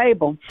on the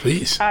table.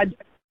 Please.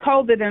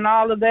 COVID and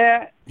all of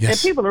that. Yes. And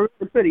people are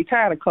really pretty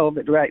tired of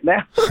COVID right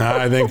now.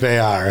 I think they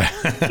are.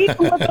 Even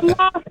with the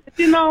loss,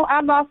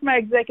 I lost my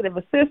executive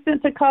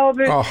assistant to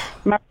COVID,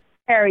 my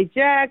Harry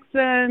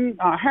Jackson,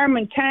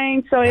 Herman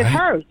Cain, so it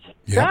hurts.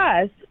 Yep.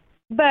 Does.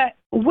 But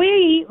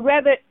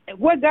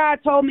what God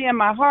told me in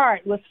my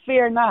heart was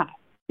fear not,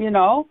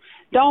 Don't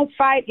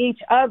fight each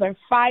other,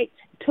 fight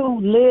to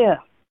live.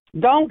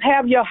 Don't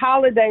have your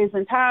holidays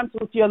and times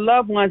with your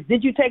loved ones.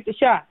 Did you take the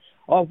shot?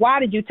 Or why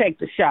did you take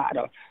the shot?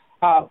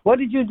 Or what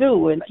did you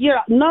do? And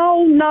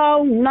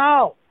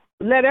no.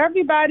 Let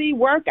everybody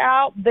work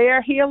out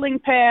their healing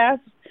path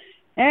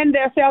and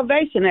their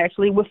salvation,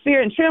 actually, with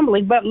fear and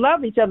trembling, but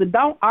love each other.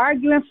 Don't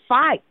argue and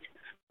fight.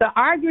 The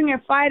arguing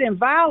and fight and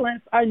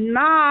violence are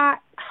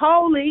not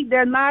holy.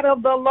 They're not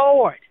of the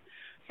Lord.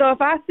 So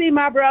if I see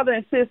my brother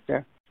and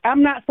sister,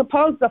 I'm not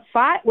supposed to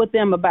fight with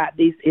them about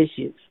these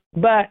issues,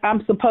 but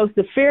I'm supposed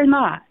to fear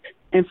not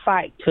and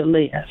fight to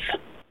live.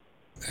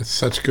 It's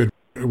such good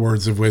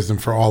words of wisdom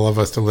for all of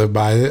us to live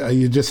by.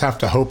 You just have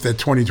to hope that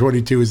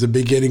 2022 is the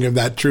beginning of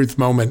that truth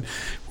moment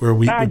where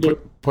we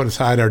put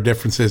aside our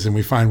differences and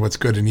we find what's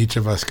good in each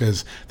of us,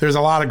 because there's a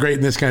lot of great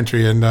in this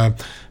country, and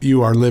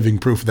you are living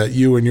proof that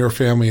you and your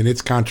family and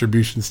its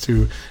contributions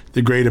to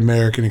the great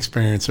American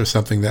experience are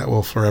something that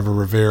we'll forever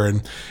revere.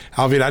 And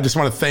Alveda, I just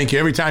want to thank you.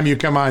 Every time you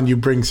come on, you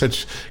bring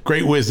such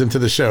great wisdom to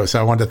the show.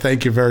 So I want to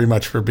thank you very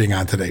much for being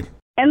on today.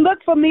 And look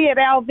for me at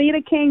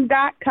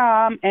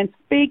alvedaking.com and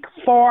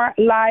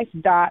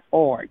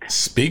speakforlife.org.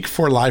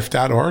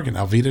 Speakforlife.org and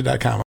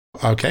alveda.com.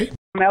 Okay.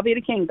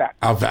 alvedaking.com.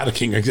 Alveda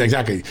King,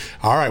 exactly.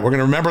 All right, we're going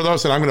to remember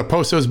those, and I'm going to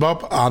post those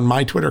up on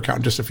my Twitter account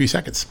in just a few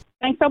seconds.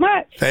 Thanks so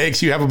much.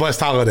 Thanks. You have a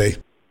blessed holiday.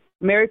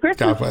 Merry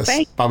Christmas. God bless.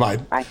 Thanks. Bye-bye.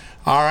 Bye.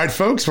 All right,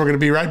 folks, we're going to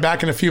be right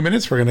back in a few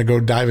minutes. We're going to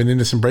go diving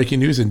into some breaking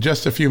news in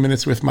just a few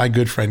minutes with my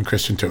good friend,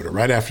 Christian Toder,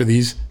 right after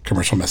these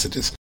commercial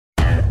messages.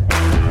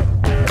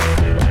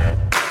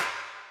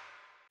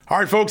 All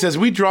right, folks, as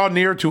we draw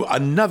near to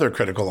another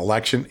critical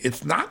election,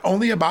 it's not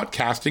only about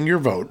casting your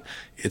vote,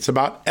 it's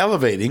about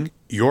elevating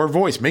your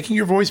voice, making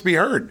your voice be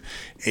heard.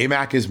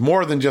 AMAC is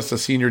more than just a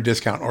senior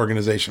discount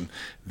organization.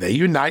 They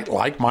unite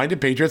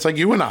like-minded patriots like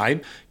you and I,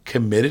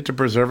 committed to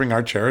preserving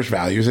our cherished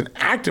values and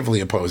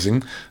actively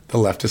opposing the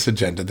leftist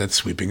agenda that's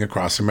sweeping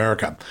across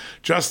America.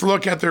 Just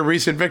look at their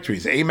recent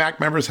victories. AMAC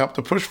members helped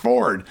to push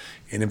forward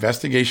an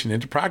investigation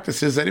into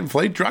practices that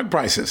inflate drug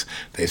prices.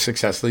 They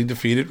successfully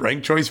defeated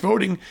ranked choice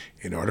voting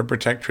in order to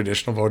protect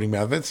traditional voting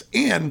methods,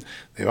 and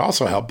they've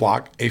also helped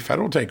block a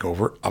federal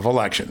takeover of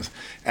elections.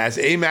 As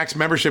AMAC's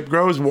membership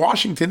grows,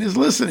 Washington is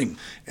listening.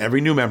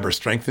 Every new member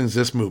strengthens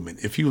this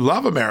movement. If you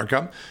love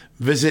America,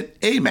 visit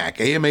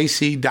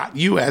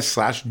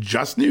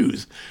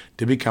amac.us/justnews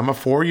to become a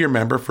 4-year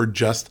member for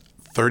just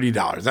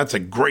 $30. That's a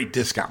great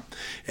discount.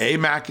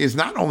 AMAC is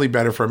not only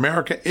better for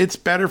America, it's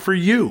better for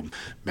you.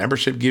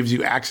 Membership gives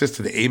you access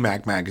to the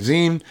AMAC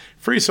magazine,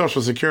 free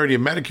Social Security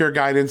and Medicare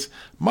guidance,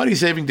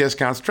 money-saving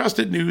discounts,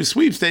 trusted news,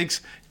 sweepstakes,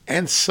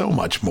 and so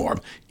much more.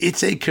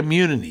 It's a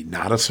community,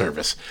 not a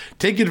service.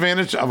 Take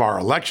advantage of our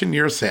election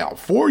year sale,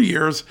 4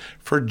 years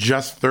for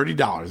just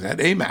 $30 at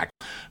AMAC.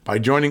 By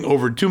joining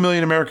over 2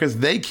 million Americans,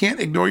 they can't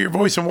ignore your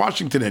voice in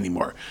Washington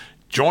anymore.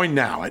 Join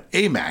now at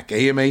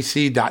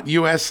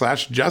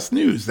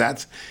amac.us/justnews.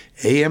 That's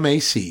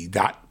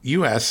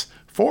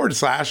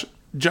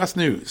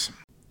amac.us/justnews.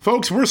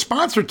 Folks, we're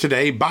sponsored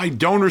today by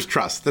Donors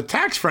Trust, the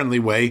tax-friendly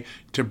way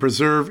to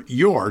preserve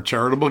your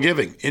charitable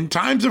giving. In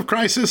times of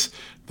crisis,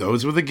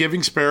 Those with a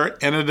giving spirit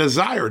and a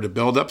desire to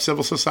build up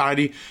civil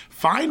society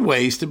find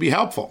ways to be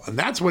helpful. And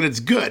that's when it's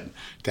good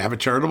to have a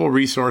charitable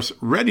resource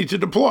ready to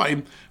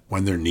deploy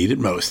when they're needed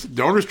most.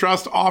 Donors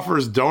Trust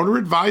offers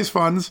donor-advised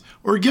funds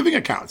or giving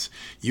accounts.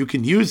 You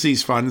can use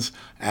these funds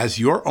as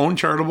your own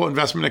charitable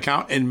investment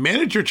account and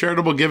manage your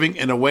charitable giving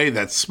in a way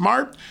that's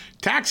smart,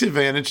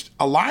 tax-advantaged,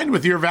 aligned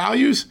with your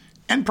values,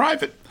 and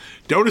private.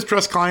 Donors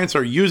Trust clients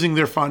are using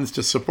their funds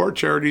to support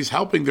charities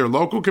helping their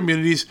local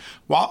communities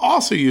while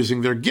also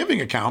using their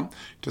giving account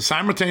to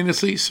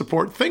simultaneously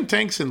support think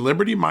tanks and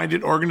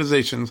liberty-minded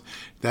organizations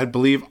that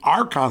believe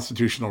our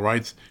constitutional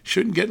rights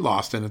shouldn't get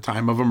lost in a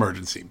time of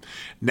emergency.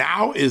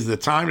 Now is the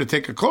time to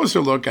take a closer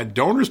look at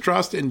Donors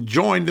Trust and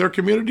join their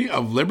community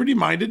of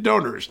liberty-minded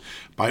donors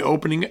by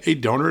opening a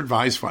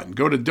donor-advised fund.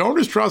 Go to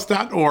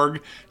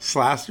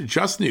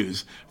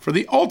donorstrust.org/justnews for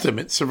the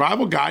ultimate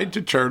survival guide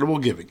to charitable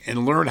giving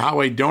and learn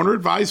how a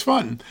donor-advised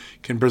fund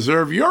can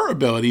preserve your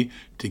ability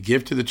to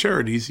give to the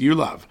charities you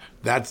love.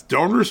 That's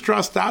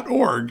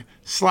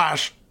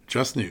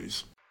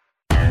donorstrust.org/justnews.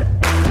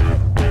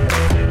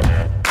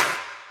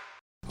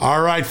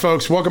 All right,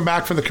 folks, welcome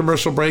back from the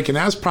commercial break. And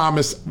as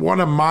promised, one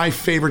of my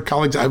favorite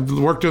colleagues, I've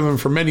worked with him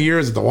for many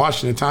years at the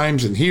Washington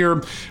Times and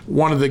here,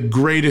 one of the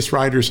greatest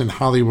writers in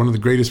Hollywood, one of the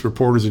greatest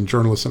reporters and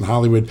journalists in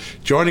Hollywood,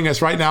 joining us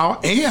right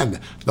now, and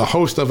the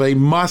host of a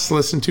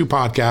must-listen-to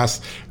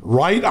podcast,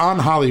 Right on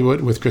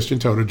Hollywood with Christian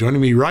Toto.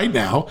 Joining me right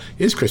now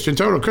is Christian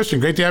Toto. Christian,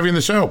 great to have you on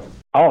the show.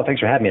 Oh, thanks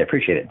for having me. I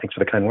appreciate it. Thanks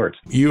for the kind words.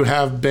 You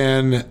have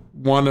been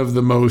one of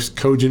the most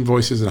cogent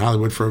voices in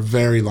Hollywood for a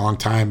very long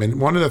time. And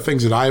one of the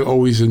things that I've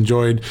always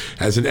enjoyed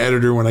as an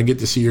editor when I get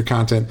to see your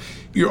content,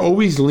 you're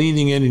always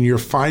leaning in and you're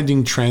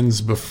finding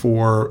trends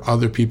before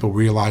other people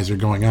realize are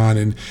going on.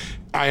 And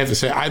I have to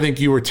say, I think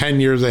you were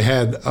 10 years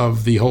ahead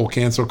of the whole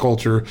cancel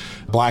culture,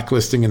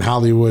 blacklisting in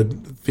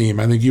Hollywood theme.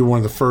 I think you were one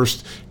of the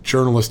first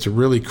journalists to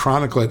really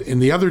chronicle it. And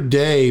the other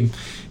day,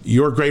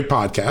 your great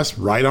podcast,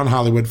 Right on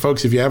Hollywood.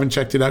 Folks, if you haven't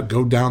checked it out,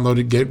 go download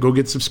it, go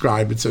get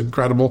subscribed. It's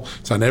incredible.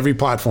 It's on every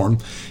platform.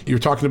 You were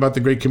talking about the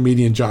great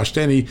comedian Josh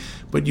Denny,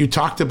 but you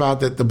talked about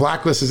that the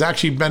blacklist has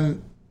actually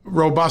been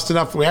robust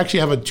enough. We actually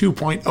have a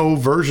 2.0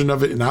 version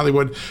of it in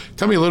Hollywood.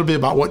 Tell me a little bit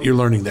about what you're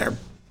learning there.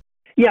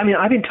 Yeah, I mean,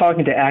 I've been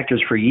talking to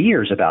actors for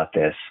years about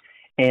this.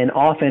 And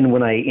often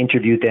when I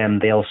interview them,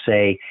 they'll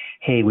say,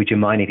 hey, would you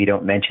mind if you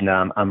don't mention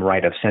that I'm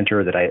right of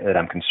center, that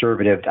I'm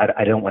conservative?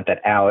 I don't want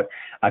that out.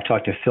 I've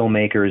talked to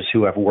filmmakers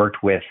who have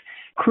worked with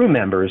crew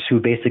members who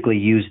basically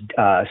used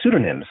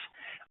pseudonyms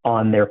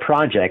on their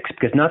projects,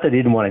 because not that they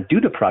didn't want to do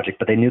the project,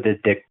 but they knew that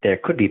there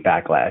could be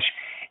backlash.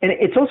 And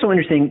it's also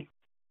interesting,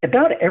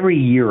 about every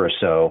year or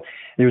so,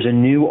 there's a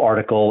new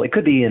article. It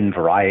could be in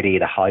Variety,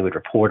 The Hollywood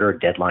Reporter,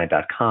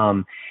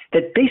 Deadline.com,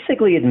 that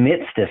basically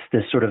admits this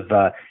sort of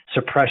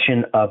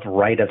suppression of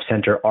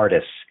right-of-center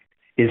artists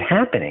is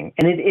happening.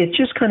 And it's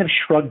just kind of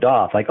shrugged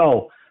off, like,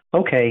 oh,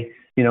 okay,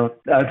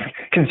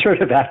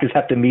 conservative actors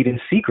have to meet in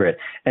secret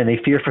and they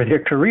fear for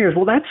their careers.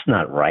 Well, that's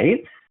not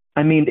right.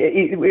 I mean,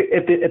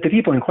 if the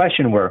people in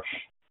question were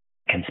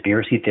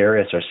conspiracy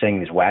theorists or saying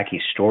these wacky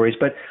stories,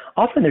 but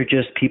often they're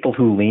just people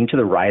who lean to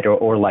the right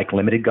or like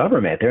limited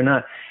government. They're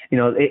not,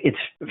 it's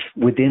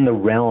within the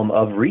realm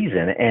of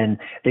reason, and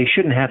they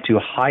shouldn't have to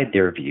hide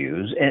their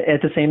views.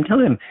 At the same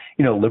time,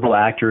 liberal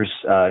actors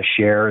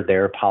share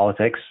their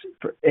politics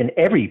in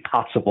every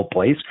possible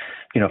place,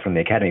 from the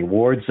Academy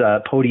Awards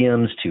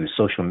podiums to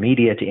social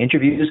media to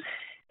interviews.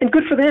 And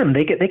good for them.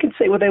 They can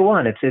say what they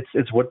want.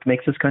 It's what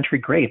makes this country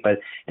great. But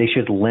they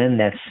should lend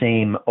that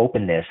same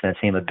openness, that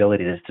same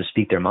ability to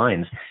speak their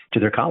minds to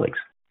their colleagues.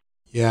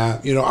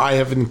 Yeah, I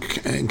have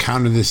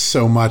encountered this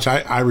so much.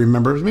 I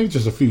remember, it was maybe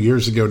just a few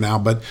years ago now,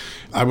 but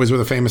I was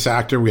with a famous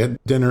actor. We had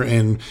dinner,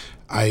 and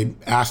I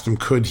asked him,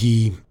 could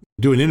he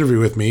do an interview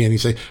with me? And he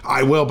said,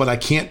 I will, but I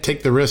can't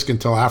take the risk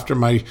until after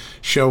my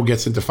show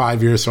gets into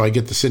 5 years, so I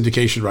get the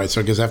syndication rights.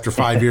 So I guess after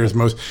 5 years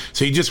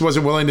so he just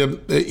wasn't willing to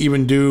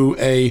even do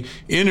a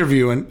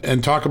interview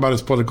and talk about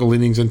his political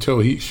leanings until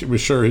he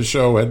was sure his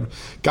show had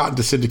gotten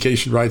to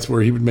syndication rights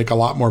where he would make a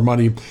lot more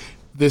money.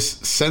 This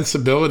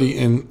sensibility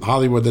in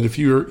Hollywood that if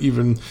you're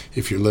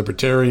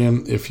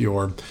libertarian, if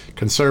you're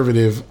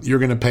conservative, you're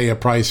going to pay a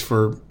price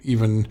for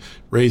even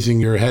raising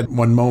your head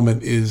one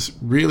moment is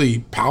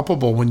really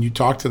palpable when you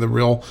talk to the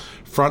real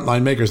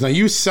frontline makers. Now,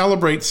 you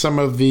celebrate some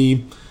of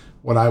the,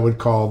 what I would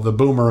call the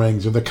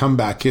boomerangs or the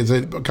comeback kids.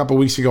 A couple of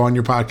weeks ago on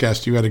your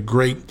podcast, you had a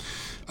great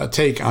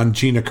take on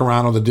Gina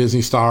Carano, the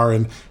Disney star,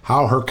 and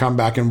how her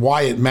comeback and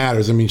why it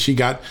matters. I mean, she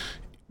got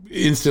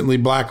instantly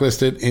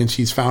blacklisted, and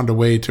she's found a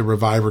way to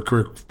revive her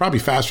career probably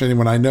faster than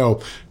anyone I know.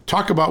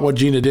 Talk about what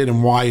Gina did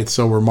and why it's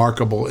so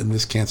remarkable in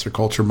this cancer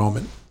culture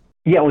moment.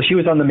 Yeah, well, she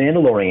was on The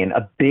Mandalorian,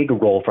 a big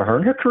role for her,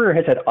 and her career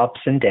has had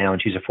ups and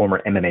downs. She's a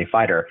former MMA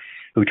fighter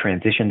who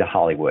transitioned to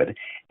Hollywood.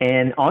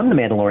 And on The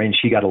Mandalorian,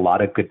 she got a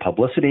lot of good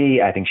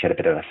publicity. I think she had a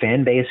bit of a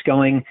fan base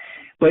going.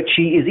 But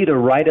she is either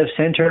right of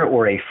center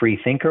or a free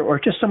thinker or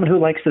just someone who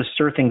likes to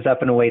stir things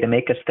up in a way to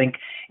make us think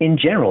in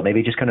general,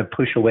 maybe just kind of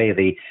push away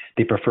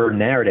the preferred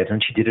narratives.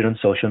 And she did it on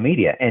social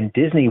media. And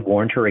Disney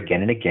warned her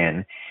again and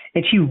again.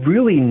 And she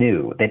really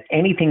knew that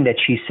anything that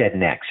she said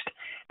next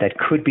that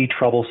could be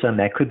troublesome,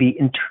 that could be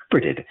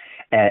interpreted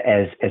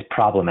as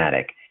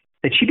problematic,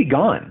 that she'd be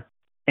gone.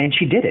 And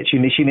she did it. She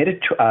made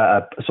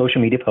a social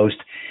media post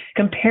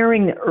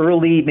comparing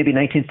early, maybe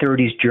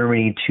 1930s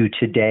Germany to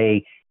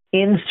today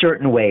in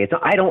certain ways.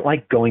 I don't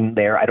like going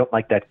there. I don't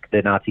like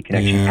the Nazi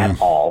connection at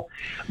all.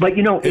 But,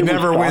 it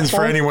never wins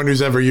for anyone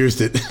who's ever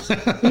used it.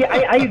 Yeah,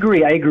 I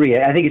agree. I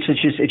think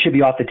it should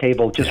be off the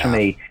table just from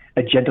a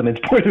gentleman's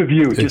point of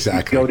view.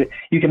 Exactly.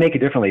 You can make it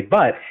differently.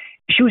 But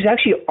she was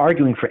actually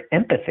arguing for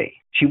empathy.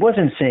 She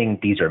wasn't saying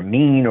these are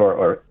mean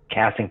or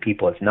casting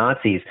people as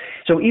Nazis.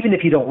 So even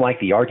if you don't like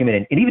the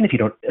argument and even if you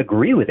don't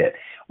agree with it,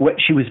 what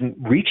she was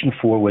reaching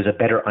for was a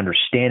better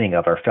understanding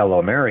of our fellow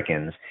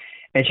Americans.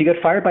 And she got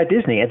fired by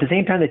Disney at the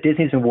same time that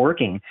Disney's been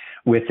working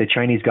with the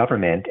Chinese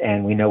government,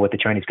 and we know what the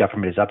Chinese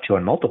government is up to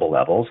on multiple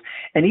levels.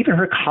 And even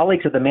her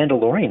colleagues at The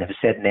Mandalorian have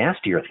said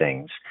nastier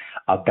things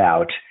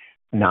about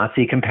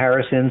Nazi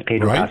comparisons.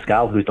 Pedro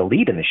Pascal, who's the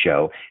lead in the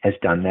show, has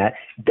done that.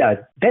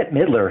 Bette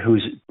Midler,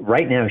 who's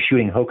right now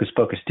shooting Hocus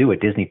Pocus 2, a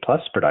Disney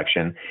Plus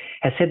production,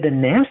 has said the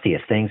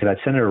nastiest things about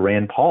Senator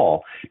Rand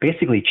Paul,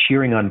 basically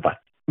cheering on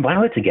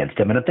violence against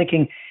him. And I'm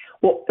thinking,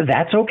 well,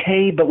 that's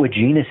okay, but what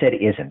Gina said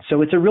isn't.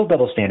 So it's a real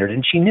double standard,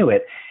 and she knew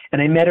it.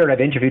 And I met her, and I've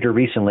interviewed her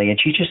recently, and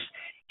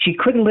she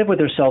couldn't live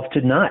with herself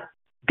to not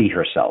be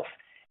herself.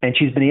 And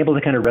she's been able to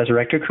kind of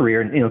resurrect her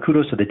career. And,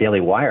 kudos to the Daily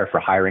Wire for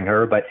hiring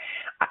her. But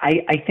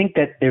I think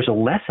that there's a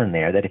lesson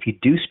there that if you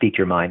do speak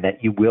your mind,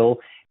 that you will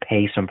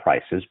pay some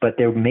prices, but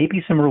there may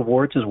be some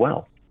rewards as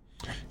well.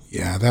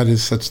 Yeah, that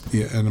is such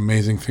an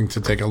amazing thing to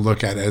take a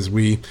look at as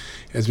we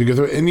go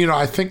through. And,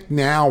 I think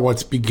now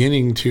what's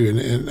beginning to,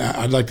 and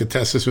I'd like to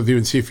test this with you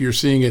and see if you're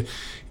seeing it,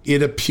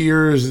 it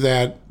appears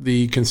that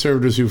the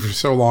conservatives who for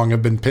so long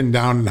have been pinned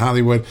down in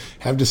Hollywood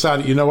have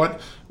decided, you know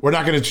what, we're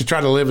not going to try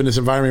to live in this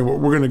environment.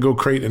 We're going to go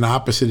create an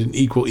opposite and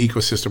equal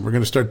ecosystem. We're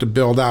going to start to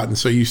build out. And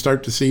so you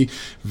start to see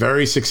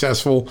very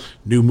successful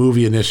new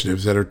movie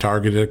initiatives that are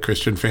targeted at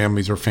Christian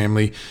families or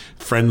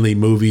family-friendly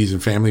movies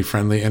and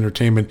family-friendly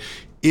entertainment.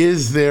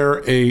 Is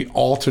there a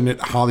alternate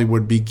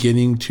Hollywood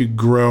beginning to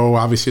grow?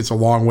 Obviously, it's a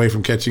long way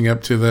from catching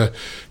up to the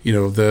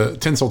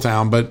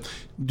Tinseltown, but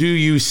do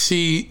you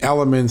see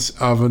elements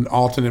of an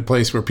alternate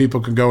place where people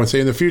can go and say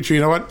in the future,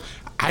 you know what,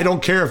 I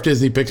don't care if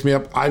Disney picks me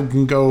up, I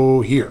can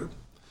go here?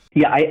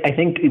 Yeah, I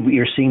think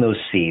you're seeing those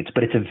seeds,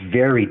 but it's a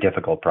very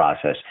difficult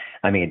process.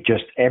 I mean,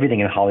 just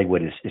everything in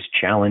Hollywood is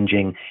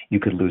challenging. You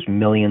could lose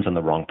millions on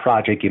the wrong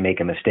project. You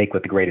make a mistake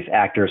with the greatest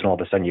actors, and all of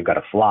a sudden you've got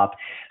a flop.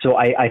 So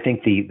I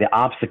think the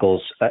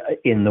obstacles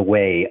in the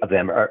way of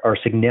them are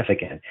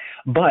significant.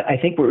 But I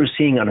think what we're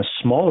seeing on a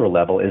smaller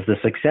level is the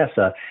success.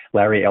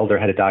 Larry Elder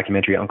had a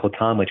documentary, Uncle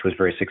Tom, which was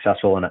very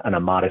successful on a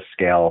modest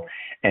scale.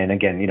 And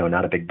again,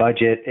 not a big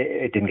budget.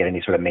 It didn't get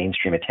any sort of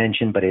mainstream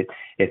attention, but it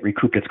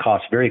recouped its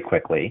costs very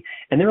quickly.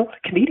 And there are a lot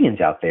of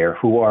comedians out there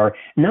who are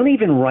not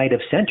even right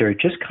of center,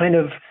 just kind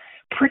of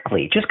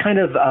prickly, just kind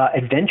of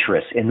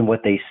adventurous in what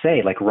they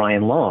say, like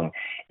Ryan Long.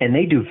 And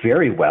they do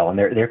very well. And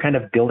they're kind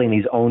of building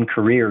these own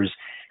careers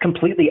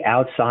completely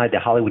outside the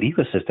Hollywood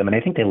ecosystem. And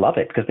I think they love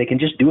it because they can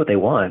just do what they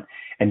want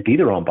and be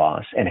their own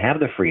boss and have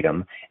the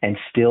freedom and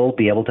still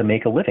be able to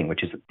make a living,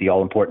 which is the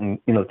all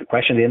important, the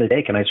question at the end of the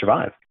day, can I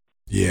survive?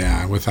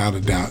 Yeah, without a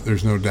doubt.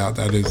 There's no doubt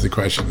that is the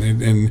question.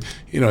 And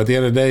at the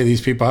end of the day,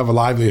 these people have a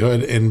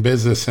livelihood in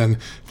business, and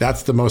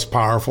that's the most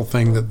powerful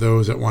thing that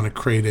those that want to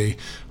create a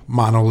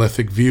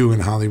monolithic view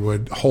in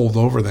Hollywood hold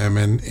over them.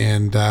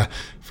 And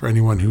for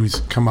anyone who's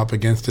come up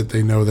against it,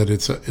 they know that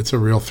it's a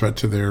real threat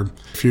to their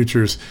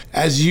futures.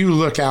 As you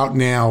look out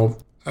now,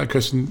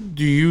 Kristen,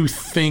 do you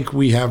think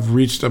we have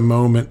reached a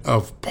moment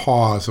of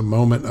pause, a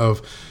moment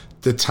of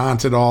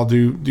detente at all?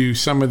 Do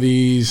some of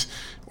these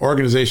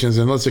organizations,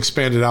 and let's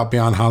expand it out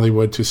beyond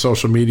Hollywood to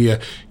social media.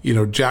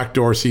 Jack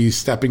Dorsey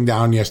stepping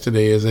down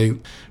yesterday is a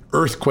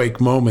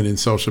earthquake moment in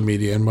social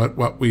media. And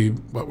what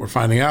we're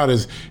finding out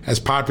is,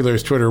 as popular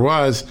as Twitter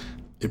was,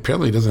 it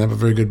apparently doesn't have a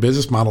very good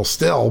business model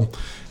still.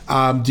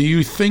 Do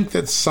you think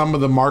that some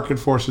of the market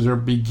forces are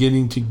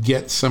beginning to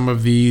get some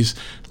of these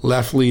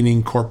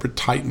left-leaning corporate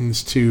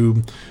titans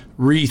to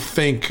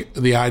rethink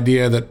the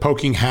idea that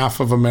poking half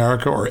of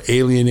America or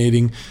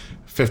alienating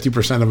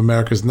 50% of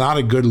America is not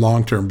a good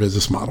long-term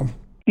business model?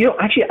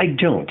 Actually, I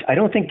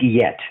don't think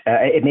yet.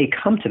 It may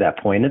come to that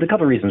point. And there's a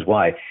couple of reasons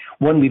why.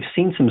 One, we've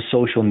seen some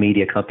social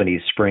media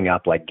companies spring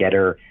up like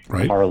Getter,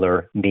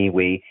 Parler,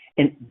 MeWe,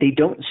 and they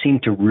don't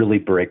seem to really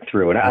break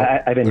through. And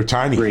I've been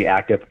very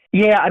active.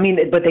 Yeah,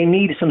 but they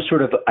need some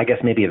sort of, I guess,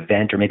 maybe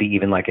event or maybe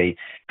even like a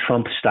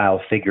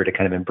Trump-style figure to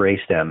kind of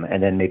embrace them.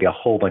 And then maybe a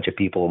whole bunch of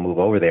people will move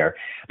over there.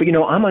 But,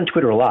 I'm on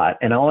Twitter a lot,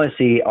 and all I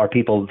see are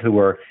people who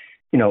are,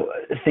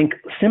 think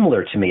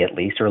similar to me at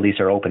least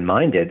are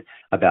open-minded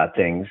about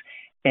things.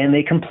 And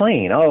they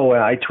complain,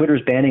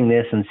 Twitter's banning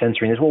this and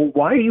censoring this. Well,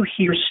 why are you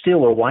here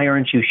still, or why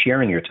aren't you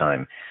sharing your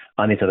time?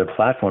 on these other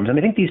platforms. I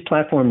think these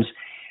platforms,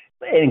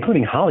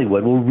 including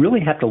Hollywood, will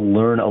really have to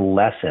learn a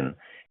lesson.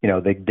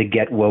 The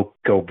get woke,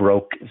 go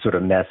broke sort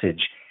of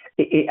message.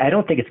 I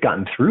don't think it's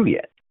gotten through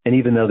yet. And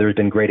even though there's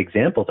been great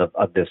examples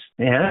of this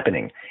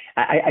happening,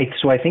 I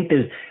think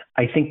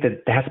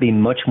that there has to be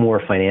much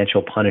more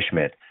financial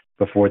punishment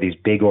before these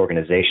big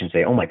organizations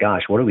say, oh my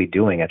gosh, what are we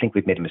doing? I think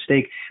we've made a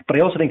mistake. But I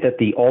also think that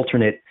the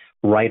alternate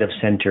right of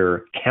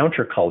center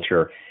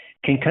counterculture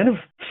can kind of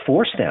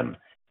force them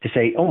to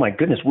say, oh my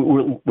goodness,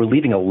 we're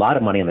leaving a lot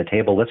of money on the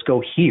table. Let's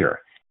go here.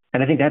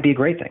 And I think that'd be a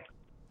great thing.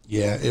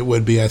 Yeah, it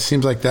would be. It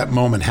seems like that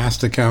moment has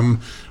to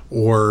come,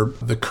 or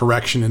the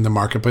correction in the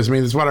marketplace. I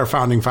mean, it's what our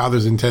founding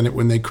fathers intended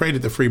when they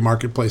created the free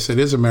marketplace that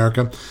is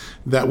America,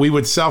 that we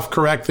would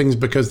self-correct things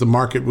because the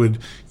market would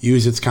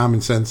use its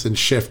common sense and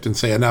shift and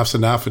say enough's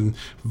enough and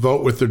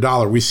vote with their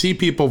dollar. We see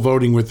people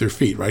voting with their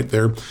feet, right?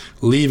 They're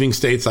leaving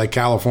states like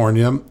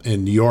California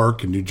and New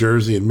York and New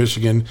Jersey and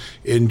Michigan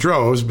in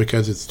droves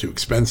because it's too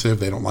expensive.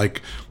 They don't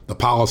like the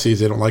policies.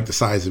 They don't like the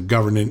size of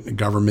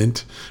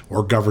government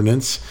or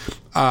governance.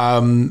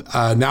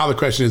 Now the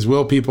question is,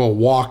 will people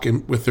walk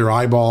with their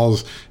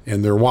eyeballs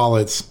and their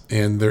wallets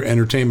and their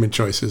entertainment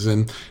choices?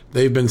 And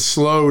they've been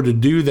slow to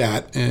do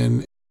that.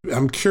 And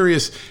I'm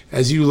curious,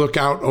 as you look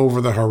out over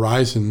the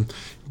horizon,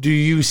 do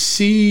you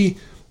see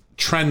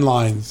trend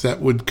lines that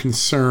would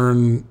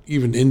concern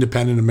even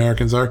independent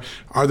Americans? Are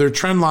there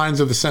trend lines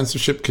of the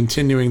censorship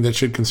continuing that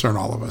should concern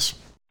all of us?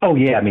 Oh,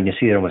 yeah. I mean, you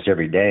see it almost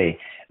every day.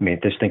 I mean,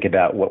 just think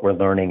about what we're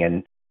learning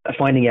and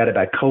finding out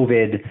about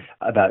COVID,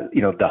 about,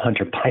 the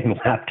Hunter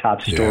Biden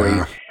laptop story.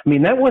 Yeah. I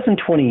mean, that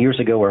wasn't 20 years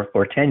ago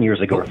or 10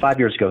 years ago or 5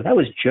 years ago. That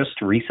was just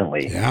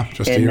recently. Yeah,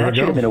 just a and year that ago.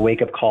 should have been a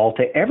wake-up call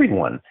to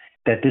everyone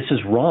that this is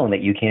wrong,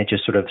 that you can't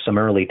just sort of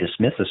summarily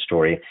dismiss a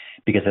story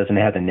because it doesn't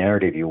have the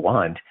narrative you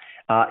want.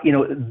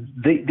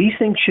 These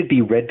things should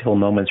be red pill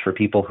moments for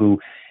people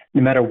who,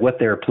 no matter what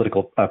their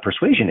political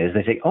persuasion is,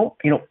 they say, oh,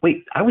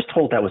 wait, I was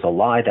told that was a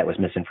lie, that was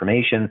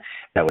misinformation,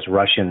 that was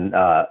Russian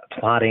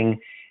plotting,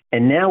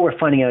 and now we're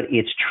finding out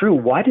it's true.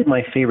 Why did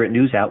my favorite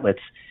news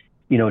outlets,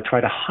 try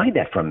to hide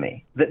that from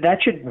me? That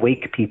should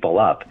wake people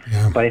up.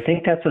 Yeah. But I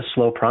think that's a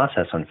slow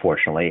process,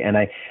 unfortunately. And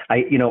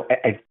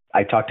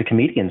I talk to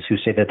comedians who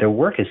say that their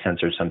work is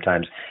censored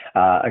sometimes.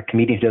 A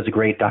comedian who does a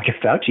great Dr.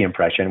 Fauci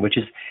impression, which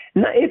is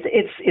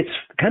it's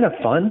kind of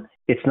fun.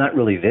 It's not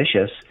really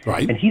vicious.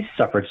 Right. And he's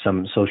suffered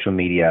some social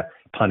media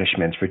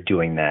punishments for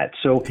doing that.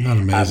 So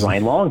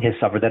Ryan Long has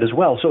suffered that as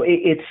well. So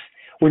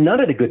we're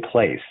not at a good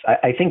place.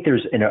 I think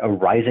there's a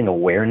rising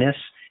awareness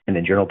in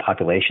the general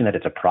population that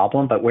it's a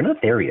problem, but we're not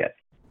there yet.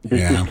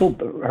 There's still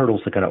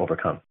hurdles to kind of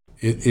overcome.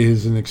 It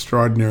is an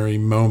extraordinary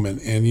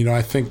moment. And,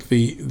 I think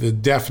the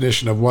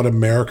definition of what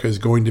America is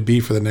going to be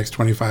for the next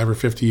 25 or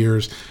 50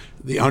 years,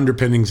 the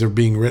underpinnings are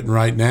being written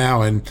right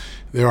now. And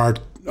there are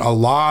a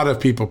lot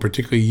of people,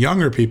 particularly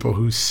younger people,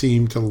 who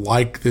seem to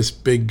like this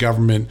big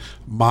government,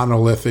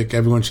 monolithic,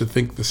 everyone should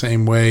think the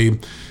same way,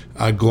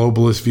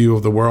 globalist view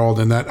of the world.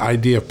 And that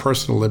idea of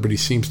personal liberty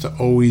seems to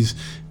always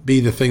be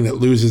the thing that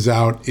loses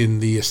out in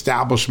the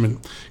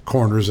establishment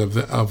corners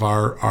of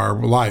our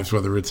lives,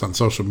 whether it's on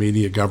social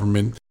media,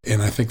 government.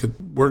 And I think that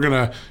we're going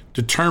to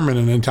determine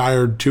an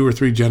entire 2 or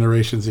 3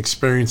 generations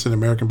experience in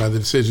America by the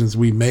decisions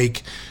we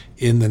make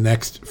in the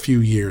next few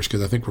years,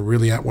 because I think we're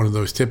really at one of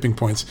those tipping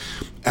points.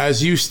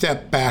 As you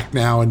step back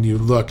now and you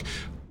look,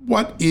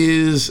 what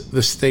is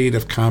the state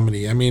of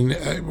comedy? I mean,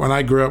 when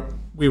I grew up,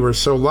 we were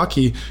so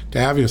lucky to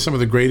have, some of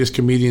the greatest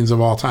comedians of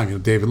all time,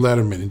 David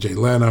Letterman and Jay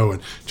Leno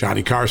and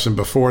Johnny Carson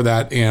before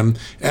that. And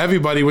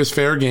everybody was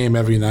fair game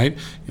every night.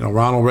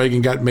 Ronald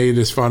Reagan got made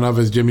as fun of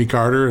as Jimmy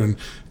Carter.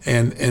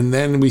 And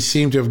then we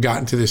seem to have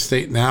gotten to this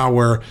state now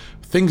where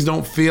things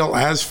don't feel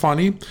as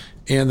funny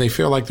and they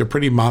feel like they're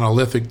pretty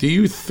monolithic. Do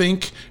you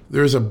think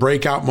there's a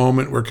breakout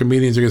moment where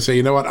comedians are going to say,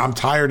 you know what, I'm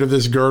tired of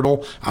this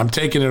girdle. I'm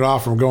taking it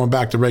off. I'm going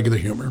back to regular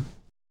humor?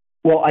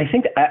 Well, I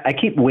think I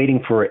keep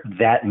waiting for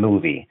that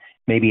movie,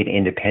 maybe an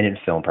independent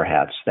film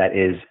perhaps, that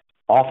is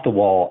off the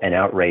wall and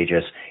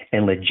outrageous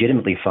and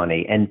legitimately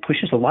funny and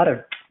pushes a lot of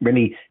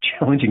really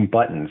challenging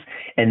buttons.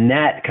 And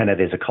that kind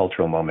of is a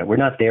cultural moment. We're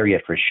not there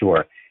yet for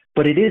sure.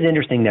 But it is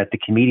interesting that the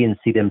comedians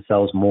see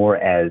themselves more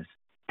as,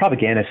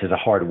 propagandists is a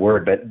hard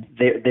word, but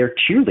they're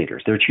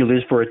cheerleaders. They're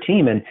cheerleaders for a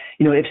team. And,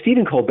 if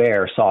Stephen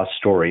Colbert saw a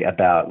story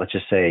about, let's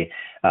just say,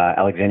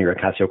 Alexandria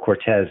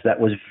Ocasio-Cortez that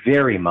was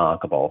very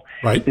mockable,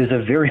 right, there's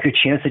a very good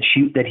chance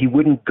that he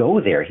wouldn't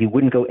go there. He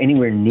wouldn't go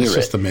anywhere near it. It's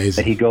just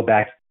amazing. That he'd go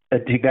back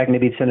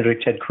maybe Senator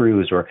Ted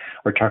Cruz or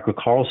Tucker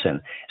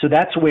Carlson. So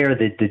that's where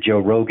the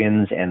Joe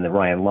Rogans and the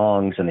Ryan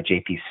Longs and the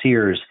J.P.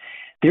 Sears,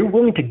 they're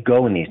willing to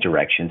go in these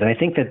directions. And I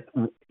think that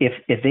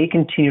if they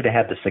continue to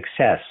have the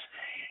success,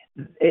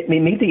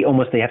 maybe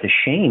they have to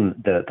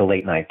shame the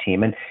late night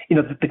team. And,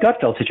 the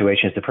Gutfeld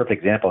situation is the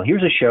perfect example.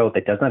 Here's a show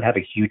that does not have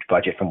a huge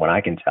budget from what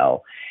I can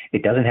tell.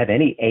 It doesn't have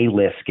any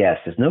A-list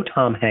guests. There's no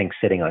Tom Hanks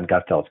sitting on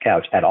Gutfeld's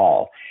couch at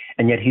all.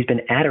 And yet he's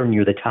been at or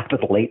near the top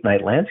of the late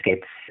night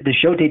landscape. The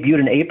show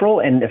debuted in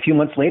April, and a few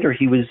months later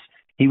he was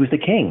the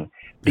king.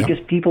 because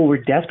people were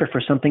desperate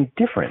for something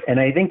different. And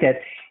I think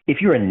that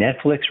if you're a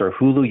Netflix or a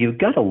Hulu, you've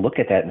got to look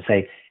at that and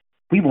say,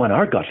 we want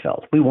our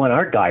Gutfeld. We want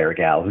our guy or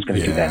gal who's going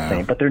to do that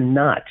same, but they're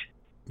not.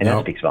 And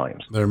that speaks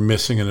volumes. They're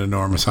missing an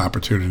enormous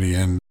opportunity,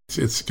 and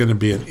it's going to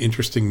be an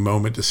interesting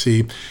moment to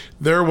see.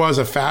 There was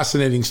a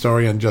fascinating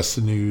story on Just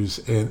the News,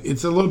 and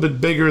it's a little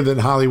bit bigger than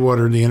Hollywood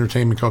or the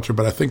entertainment culture,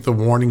 but I think the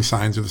warning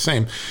signs are the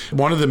same.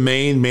 One of the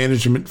main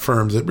management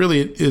firms that really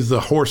is the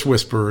horse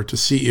whisperer to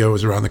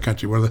CEOs around the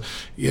country.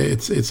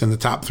 It's in the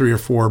top 3 or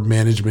 4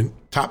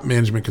 top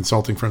management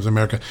consulting firms in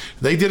America.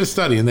 They did a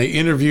study, and they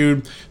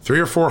interviewed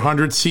 300 or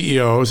 400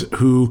 CEOs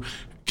who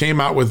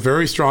came out with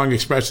very strong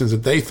expressions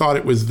that they thought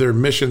it was their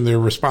mission, their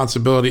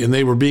responsibility, and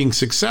they were being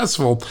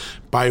successful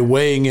by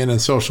weighing in on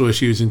social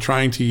issues and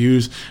trying to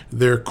use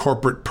their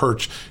corporate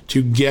perch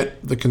to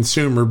get the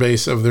consumer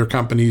base of their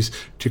companies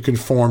to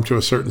conform to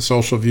a certain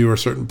social view or a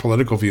certain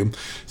political view.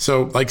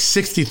 So like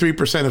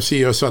 63% of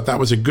CEOs thought that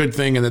was a good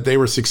thing and that they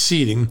were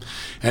succeeding.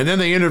 And then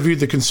they interviewed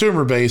the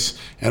consumer base,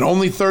 and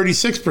only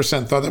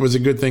 36% thought that was a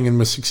good thing and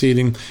was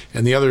succeeding.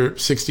 And the other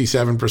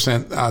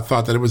 67%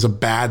 thought that it was a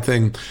bad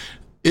thing.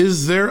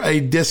 Is there a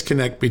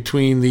disconnect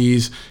between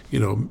these,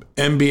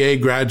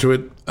 MBA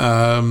graduate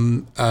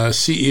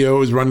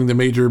CEOs running the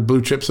major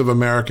blue chips of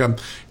America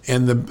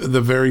and the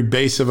very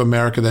base of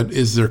America that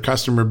is their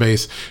customer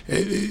base?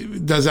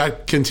 Does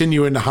that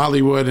continue into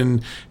Hollywood?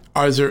 And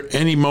is there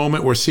any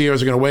moment where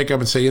CEOs are going to wake up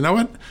and say, you know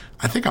what,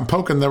 I think I'm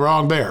poking the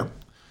wrong bear?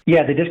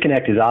 Yeah, the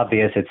disconnect is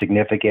obvious. It's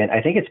significant.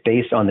 I think it's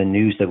based on the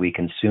news that we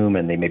consume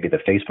and maybe the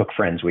Facebook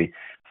friends we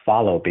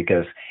follow,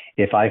 because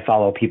if I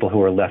follow people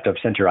who are left of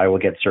center, I will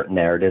get certain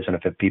narratives. And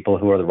if people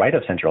who are the right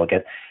of center, I'll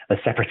get a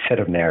separate set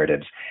of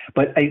narratives.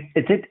 But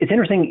it's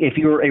interesting. If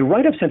you're a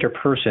right of center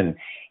person,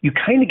 you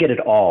kind of get it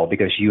all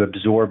because you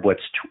absorb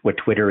what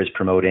Twitter is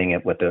promoting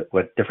and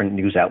what different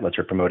news outlets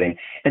are promoting.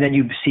 And then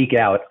you seek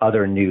out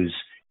other news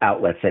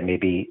outlets that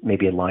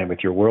maybe align with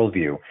your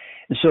worldview.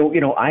 So,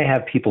 I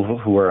have people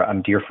who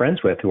I'm dear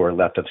friends with who are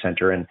left of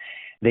center, and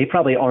they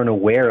probably aren't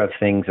aware of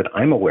things that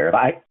I'm aware of.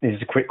 This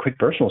is a quick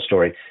personal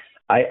story.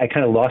 I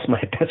kind of lost my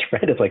best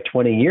friend of like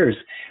 20 years.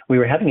 We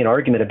were having an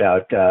argument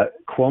about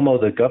Cuomo,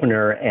 the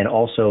governor, and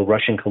also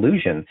Russian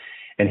collusion.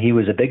 And he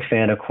was a big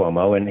fan of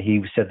Cuomo, and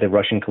he said the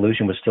Russian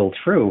collusion was still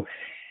true.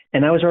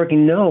 And I was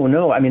arguing,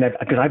 no. I mean,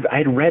 because I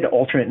had read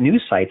alternate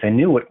news sites. I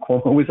knew what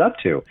Cuomo was up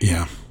to.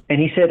 Yeah. And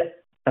he said,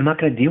 I'm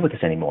not going to deal with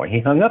this anymore. He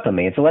hung up on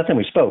me. It's the last time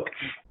we spoke.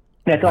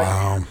 And I thought,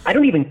 wow. I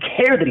don't even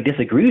care that he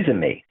disagrees with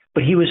me.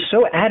 But he was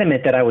so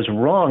adamant that I was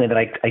wrong and that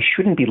I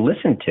shouldn't be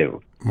listened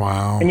to.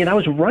 Wow. And yet I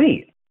was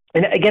right.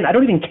 And again, I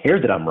don't even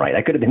care that I'm right.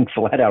 I could have been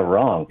flat out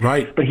wrong.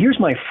 Right. But here's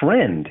my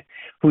friend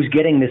who's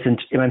getting this, and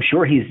I'm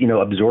sure he's,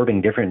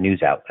 absorbing different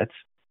news outlets.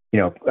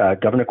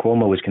 Governor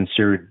Cuomo was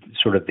considered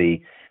sort of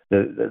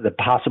the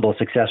possible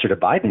successor to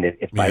Biden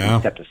if Biden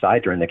stepped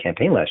aside during the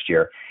campaign last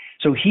year.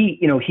 So he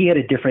had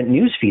a different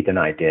news feed than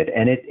I did,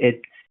 and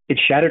it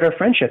shattered our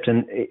friendships.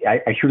 And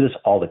I hear this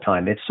all the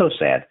time. It's so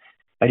sad.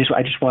 I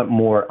just want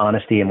more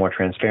honesty and more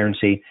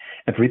transparency,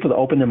 and for people to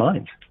open their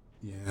minds.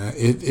 Yeah,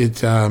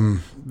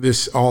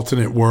 this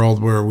alternate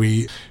world where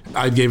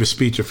I gave a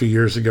speech a few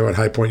years ago at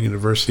High Point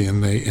University,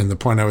 and the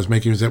point I was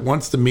making was that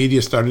once the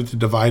media started to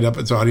divide up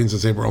its audience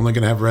and say we're only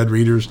going to have red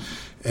readers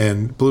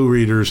and blue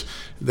readers,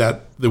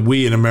 that the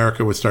we in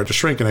America would start to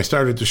shrink. And I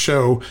started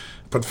to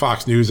put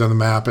Fox News on the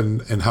map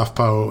and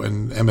HuffPo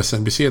and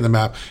MSNBC on the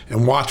map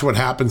and watch what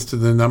happens to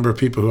the number of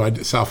people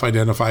who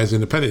self-identify as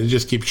independent. It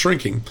just keeps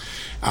shrinking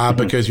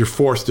because you're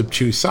forced to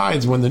choose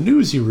sides when the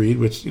news you read,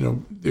 which,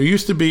 there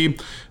used to be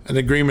an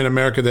agreement in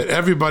America that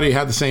everybody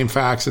had the same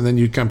facts and then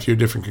you'd come to your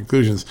different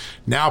conclusions.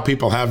 Now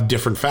people have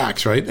different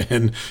facts, right?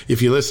 And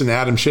if you listen to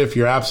Adam Schiff,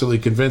 you're absolutely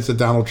convinced that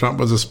Donald Trump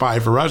was a spy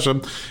for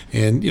Russia.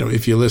 And,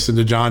 if you listen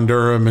to John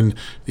Durham and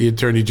the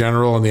Attorney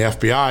General and the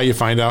FBI, you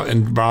find out,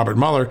 and Robert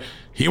Mueller,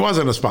 he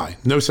wasn't a spy.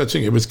 No such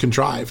thing. It was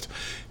contrived.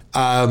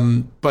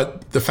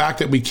 But the fact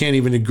that we can't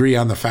even agree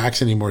on the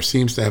facts anymore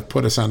seems to have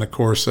put us on a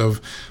course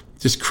of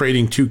just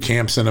creating two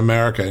camps in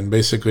America. And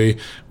basically,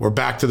 we're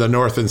back to the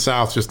North and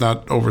South, just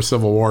not over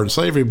Civil War and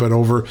slavery, but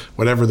over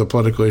whatever the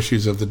political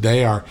issues of the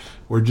day are.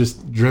 We're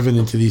just driven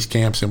into these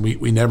camps, and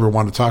we never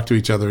want to talk to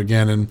each other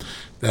again. And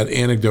that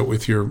anecdote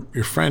with your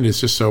friend is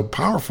just so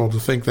powerful, to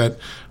think that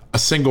a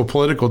single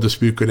political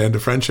dispute could end a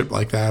friendship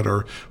like that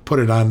or put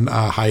it on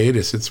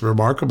hiatus. It's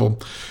remarkable.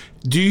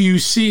 Do you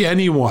see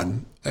any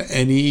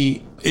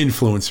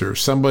influencer,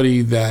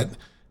 somebody that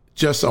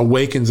just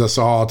awakens us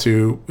all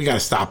to, we got to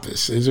stop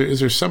this? Is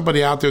there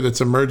somebody out there that's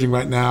emerging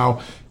right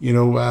now?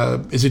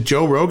 Is it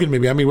Joe Rogan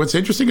maybe? I mean, what's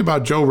interesting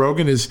about Joe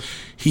Rogan is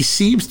he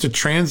seems to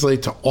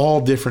translate to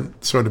all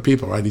different sort of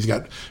people, right? He's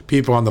got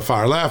people on the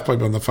far left,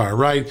 people on the far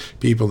right,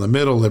 people in the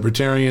middle,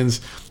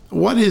 libertarians.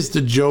 What is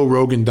the Joe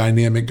Rogan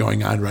dynamic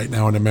going on right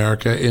now in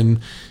America? And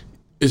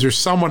is there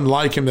someone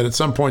like him that at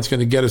some point is going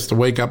to get us to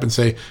wake up and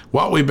say,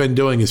 what we've been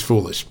doing is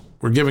foolish?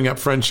 We're giving up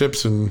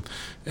friendships and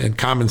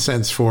common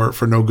sense for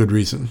no good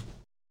reason.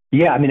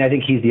 Yeah, I mean, I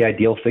think he's the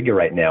ideal figure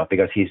right now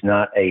because he's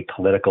not a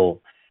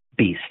political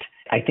beast.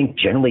 I think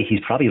generally he's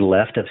probably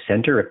left of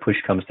center if push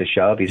comes to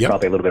shove. He's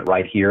probably a little bit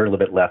right here, a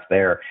little bit left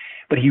there.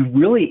 But he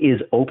really is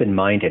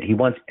open-minded. He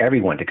wants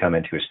everyone to come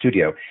into his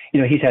studio.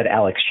 He's had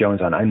Alex Jones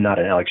on. I'm not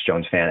an Alex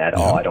Jones fan at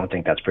all. I don't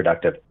think that's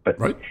productive. But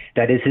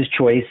that is his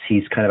choice.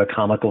 He's kind of a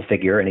comical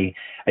figure, and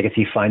I guess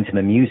he finds him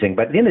amusing.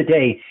 But at the end of the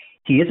day,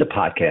 he is a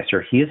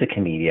podcaster. He is a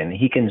comedian.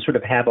 He can sort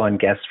of have on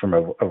guests from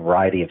a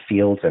variety of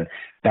fields and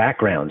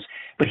backgrounds.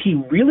 But he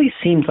really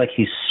seems like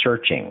he's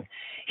searching.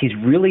 He's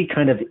really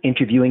kind of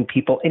interviewing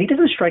people, and he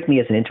doesn't strike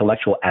me as an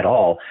intellectual at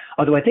all,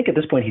 although I think at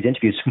this point he's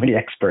interviewed so many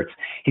experts,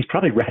 he's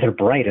probably rather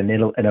bright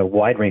in a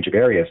wide range of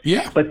areas.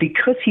 Yeah. But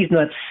because he's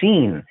not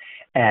seen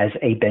as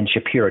a Ben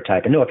Shapiro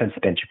type, and no offense to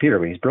Ben Shapiro,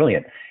 but he's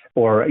brilliant,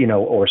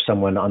 or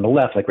someone on the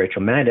left like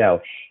Rachel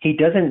Maddow, he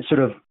doesn't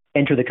sort of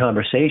enter the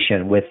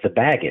conversation with the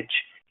baggage,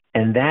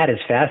 and that is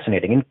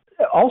fascinating. And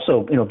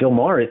also, Bill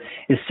Maher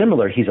is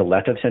similar. He's a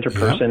left of center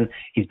person.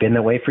 He's been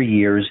that way for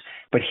years.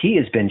 But he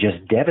has been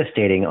just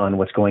devastating on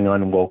what's going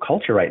on in woke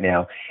culture right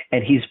now.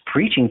 And he's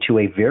preaching to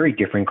a very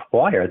different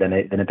choir than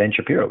a Ben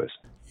Shapiro is.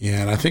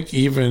 Yeah, and I think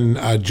even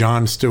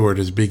Jon Stewart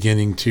is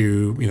beginning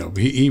to,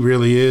 he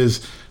really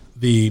is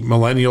the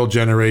millennial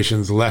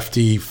generation's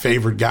lefty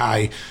favorite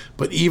guy.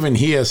 But even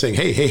he is saying,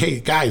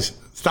 hey, guys,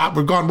 stop.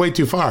 We've gone way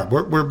too far.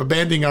 We're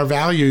abandoning our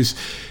values.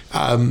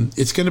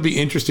 It's going to be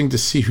interesting to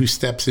see who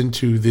steps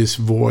into this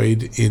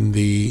void in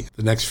the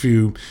next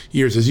few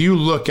years. As you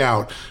look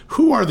out,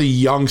 who are the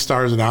young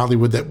stars in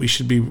Hollywood that we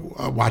should be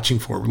watching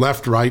for?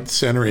 Left, right,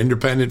 center,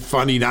 independent,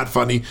 funny, not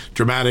funny,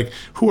 dramatic.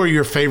 Who are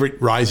your favorite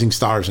rising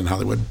stars in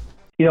Hollywood?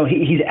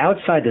 He's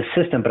outside the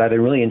system, but I've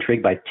been really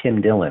intrigued by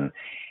Tim Dillon.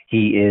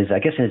 He is, I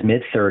guess, in his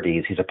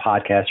mid-30s. He's a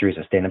podcaster. He's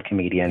a stand-up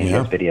comedian. He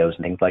does videos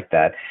and things like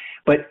that.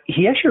 But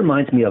he actually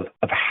reminds me of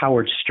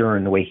Howard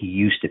Stern the way he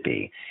used to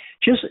be.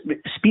 Just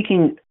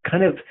speaking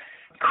kind of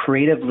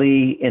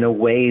creatively in a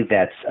way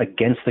that's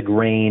against the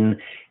grain,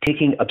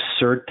 taking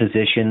absurd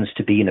positions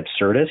to be an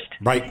absurdist,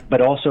 right?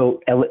 But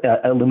also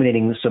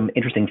illuminating some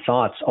interesting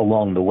thoughts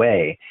along the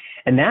way.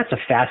 And that's a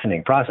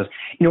fascinating process.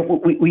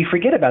 We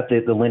forget about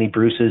the Lenny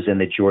Bruces and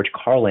the George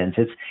Carlins.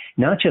 It's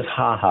not just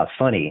ha-ha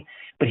funny,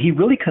 but he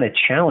really kind of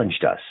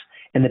challenged us.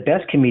 And the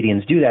best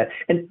comedians do that.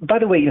 And by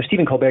the way,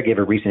 Stephen Colbert gave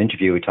a recent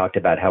interview. He talked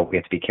about how we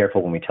have to be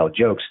careful when we tell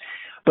jokes.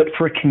 But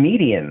for a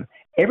comedian,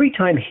 every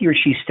time he or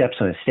she steps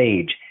on a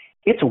stage,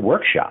 it's a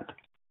workshop.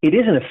 It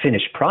isn't a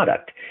finished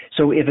product.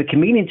 So if a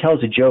comedian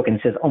tells a joke and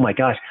says, oh my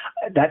gosh,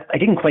 I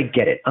didn't quite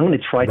get it. I'm going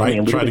to try something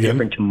a little bit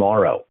different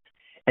tomorrow.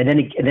 And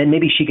then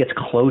maybe she gets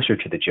closer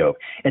to the joke.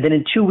 And then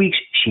in 2 weeks,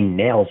 she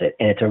nails it.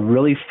 And it's a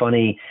really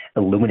funny,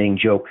 illuminating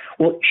joke.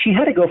 Well, she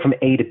had to go from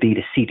A to B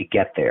to C to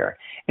get there.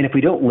 And if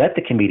we don't let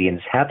the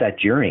comedians have that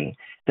journey,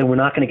 then we're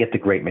not going to get the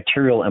great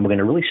material, and we're going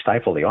to really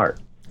stifle the art.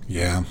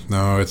 Yeah,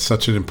 no, it's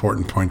such an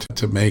important point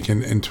to make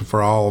and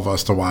for all of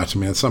us to watch. I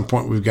mean, at some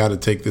point, we've got to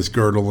take this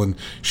girdle and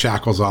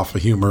shackles off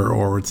of humor,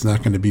 or it's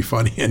not going to be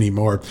funny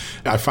anymore.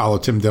 I follow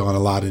Tim Dillon a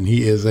lot, and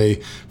he is a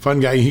fun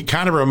guy. He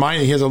kind of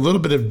reminds me, he has a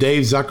little bit of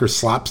Dave Zucker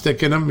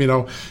slapstick in him,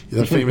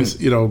 the famous,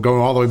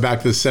 going all the way back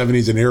to the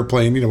 70s and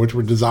Airplane, which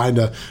were designed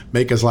to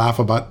make us laugh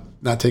about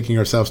not taking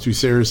ourselves too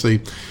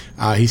seriously.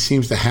 He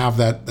seems to have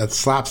that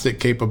slapstick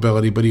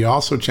capability, but he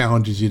also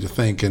challenges you to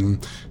think,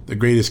 and the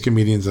greatest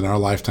comedians in our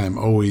lifetime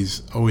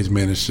always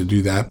manage to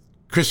do that.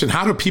 Christian,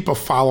 how do people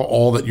follow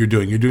all that you're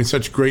doing? You're doing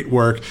such great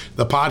work.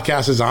 The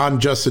podcast is on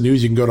Just the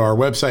News. You can go to our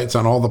website. It's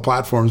on all the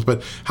platforms.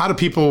 But what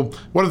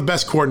are the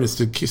best coordinates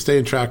to stay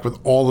in track with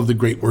all of the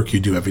great work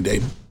you do every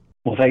day?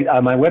 Well,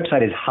 my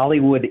website is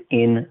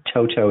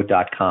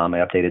hollywoodintoto.com. I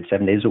update it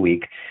 7 days a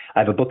week. I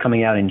have a book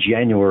coming out in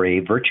January,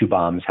 Virtue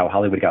Bombs, How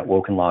Hollywood Got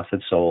Woke and Lost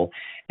Its Soul.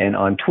 And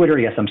on Twitter,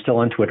 yes, I'm still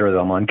on Twitter, though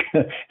I'm on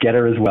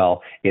Getter as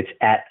well. It's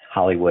at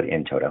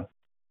hollywoodintoto.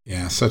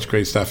 Yeah, such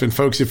great stuff. And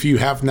folks, if you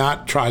have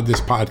not tried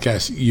this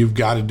podcast, you've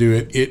got to do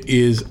it. It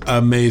is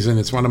amazing.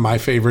 It's one of my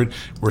favorite.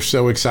 We're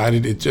so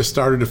excited. It just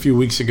started a few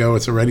weeks ago.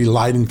 It's already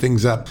lighting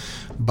things up.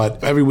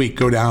 But every week,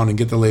 go down and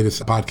get the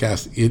latest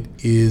podcast. It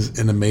is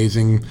an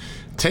amazing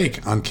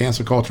take on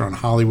cancel culture, on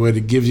Hollywood.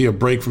 It gives you a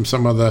break from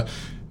some of the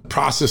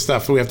process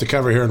stuff we have to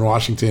cover here in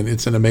Washington.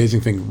 It's an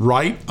amazing thing.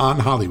 Right on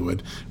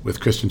Hollywood with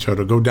Christian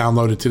Toto. Go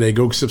download it today.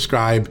 Go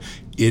subscribe.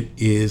 It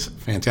is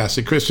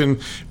fantastic.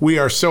 Christian, we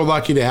are so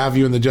lucky to have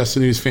you in the Just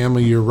the News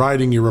family. Your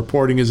writing, your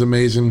reporting is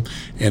amazing.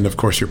 And of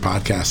course, your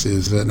podcast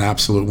is an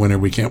absolute winner.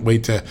 We can't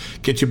wait to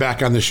get you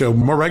back on the show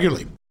more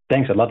regularly.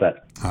 Thanks. I love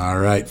that. All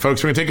right,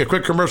 folks, we're going to take a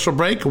quick commercial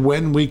break.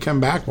 When we come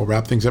back, we'll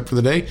wrap things up for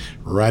the day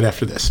right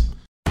after this.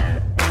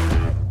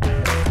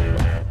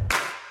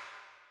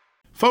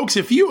 Folks,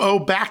 if you owe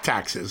back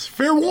taxes,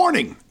 fair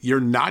warning, you're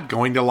not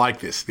going to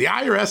like this. The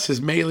IRS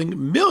is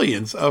mailing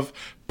millions of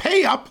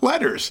pay-up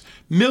letters.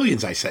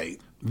 Millions, I say.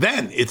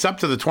 Then it's up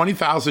to the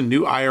 20,000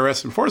 new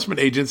IRS enforcement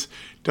agents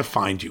to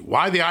find you.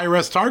 Why the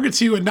IRS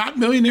targets you and not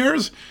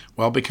millionaires?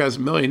 Well, because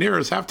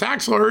millionaires have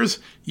tax lawyers.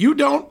 You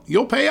don't,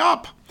 you'll pay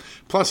up.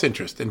 Plus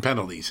interest and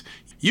penalties.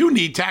 You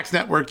need Tax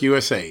Network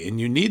USA, and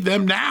you need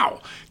them now.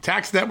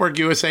 Tax Network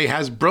USA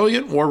has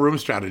brilliant war room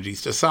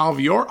strategies to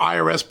solve your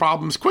IRS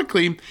problems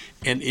quickly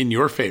and in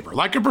your favor,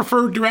 like a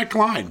preferred direct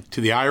line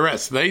to the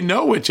IRS. They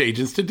know which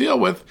agents to deal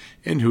with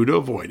and who to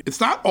avoid.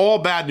 It's not all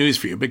bad news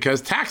for you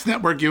because Tax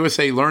Network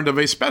USA learned of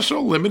a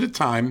special limited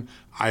time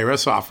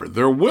IRS offer.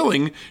 They're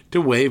willing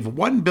to waive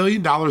 $1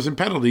 billion in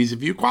penalties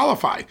if you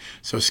qualify.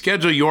 So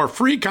schedule your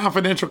free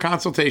confidential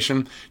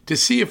consultation to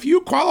see if you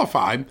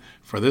qualify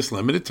for this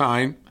limited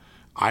time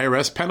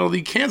IRS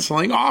penalty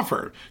canceling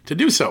offer. To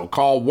do so,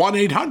 call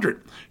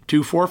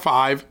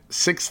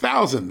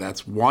 1-800-245-6000.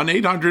 That's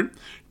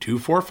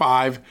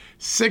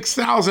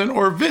 1-800-245-6000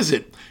 or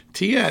visit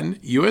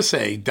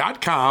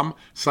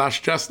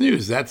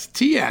tnusa.com/justnews. That's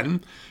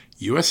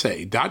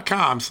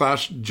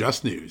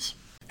tnusa.com/justnews.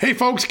 Hey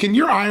folks, can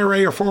your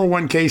IRA or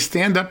 401k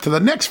stand up to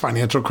the next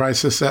financial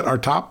crisis that our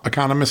top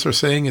economists are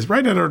saying is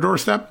right at our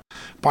doorstep?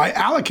 By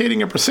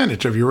allocating a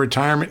percentage of your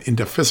retirement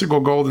into physical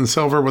gold and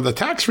silver with a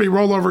tax-free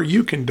rollover,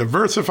 you can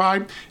diversify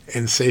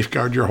and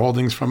safeguard your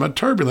holdings from a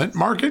turbulent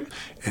market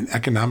and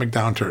economic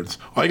downturns.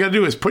 All you got to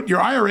do is put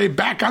your IRA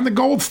back on the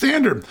gold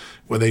standard.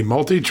 With a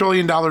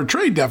multi-trillion-dollar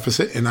trade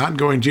deficit and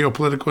ongoing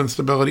geopolitical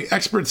instability,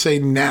 experts say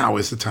now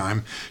is the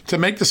time to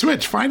make the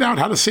switch. Find out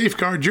how to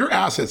safeguard your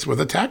assets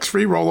with a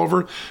tax-free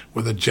rollover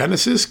with a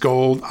Genesis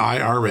Gold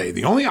IRA,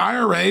 the only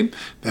IRA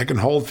that can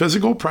hold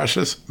physical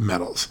precious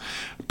metals.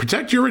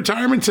 Protect your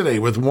retirement today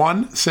with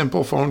one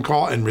simple phone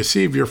call and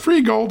receive your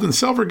free gold and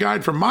silver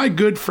guide from my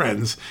good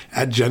friends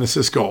at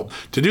Genesis Gold.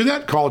 To do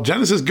that, call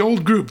Genesis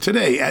Gold Group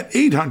today at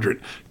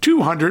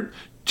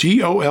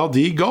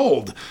 800-200-GOLD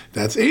Gold.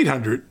 That's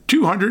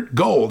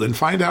 800-200-GOLD, and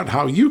find out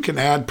how you can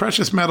add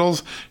precious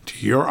metals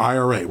to your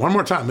IRA. One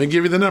more time, let me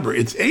give you the number.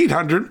 It's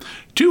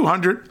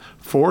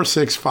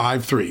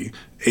 800-200-4653.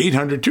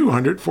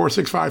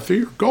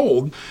 800-200-4653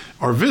 gold,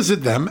 or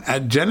visit them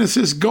at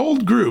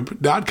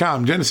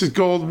genesisgoldgroup.com. Genesis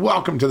Gold,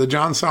 welcome to the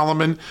John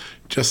Solomon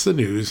Just the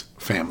News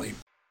family.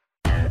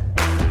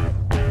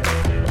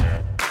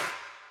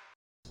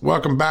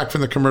 Welcome back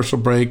from the commercial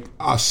break.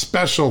 A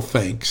special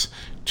thanks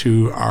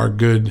to our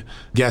good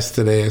guest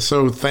today. I'm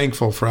so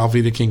thankful for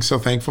Alveda King, so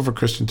thankful for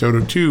Christian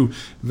Toto, two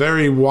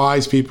very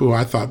wise people who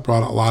I thought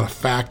brought a lot of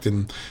fact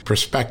and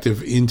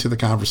perspective into the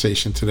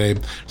conversation today.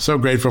 So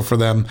grateful for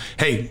them.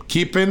 Hey,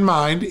 keep in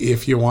mind,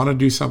 if you want to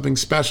do something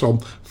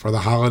special for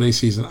the holiday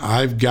season,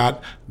 I've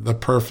got the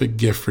perfect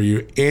gift for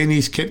you.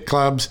 Annie's Kit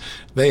Clubs,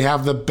 they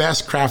have the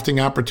best crafting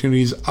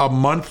opportunities. A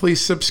monthly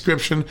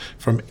subscription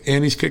from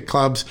Annie's Kit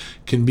Clubs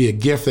can be a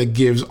gift that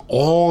gives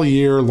all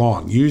year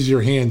long. Use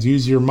your hands,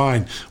 use your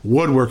mind.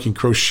 Woodworking,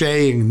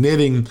 crocheting,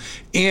 knitting,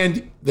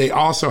 and they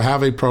also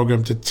have a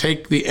program to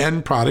take the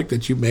end product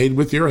that you made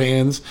with your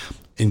hands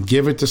and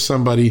give it to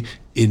somebody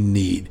in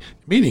need.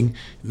 Meaning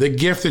the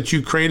gift that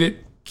you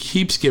created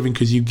keeps giving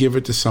because you give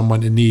it to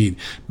someone in need.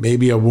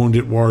 Maybe a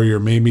wounded warrior,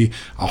 maybe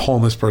a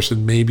homeless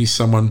person, maybe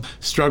someone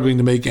struggling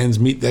to make ends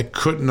meet that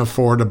couldn't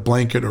afford a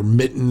blanket or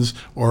mittens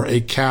or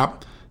a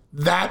cap.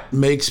 That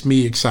makes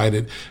me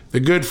excited. The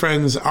good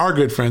friends, our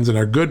good friends and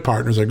our good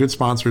partners, our good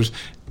sponsors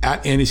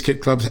at Annie's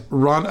Kit Clubs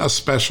run a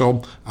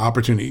special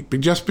opportunity. But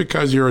just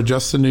because you're a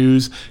Just the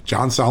News,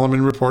 John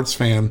Solomon Reports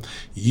fan,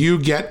 you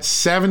get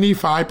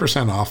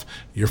 75% off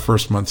your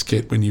first month's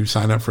kit when you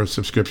sign up for a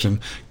subscription.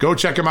 Go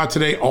check them out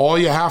today. All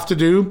you have to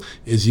do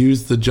is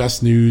use the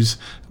Just News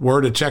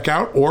word at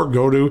checkout or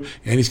go to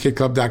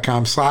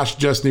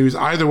annieskitclub.com/justnews.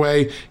 Either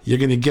way, you're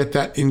going to get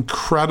that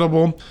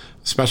incredible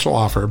special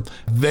offer.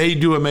 They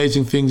do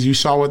amazing things. You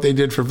saw what they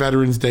did for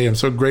Veterans Day. I'm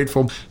so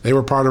grateful they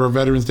were part of our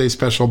Veterans Day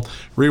special.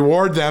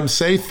 Reward them.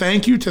 Say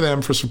thank you to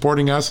them for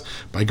supporting us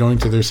by going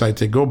to their site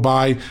to go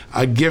buy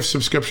a gift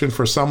subscription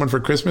for someone for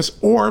Christmas,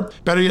 or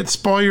better yet,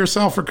 spoil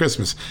yourself for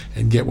Christmas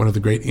and get one of the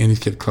great Annie's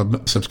Kit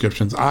Club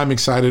subscriptions. I'm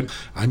excited.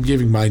 I'm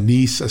giving my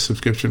niece a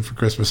subscription for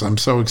Christmas. I'm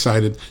so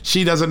excited.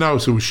 She doesn't know,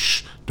 so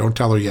shh. Don't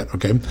tell her yet,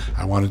 okay?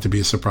 I want it to be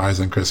a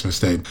surprise on Christmas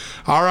Day.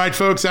 All right,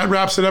 folks, that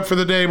wraps it up for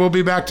the day. We'll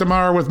be back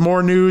tomorrow with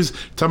more news.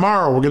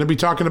 Tomorrow, we're going to be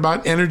talking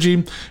about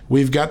energy.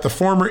 We've got the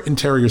former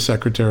Interior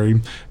Secretary,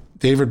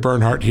 David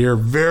Bernhardt, here.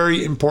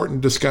 Very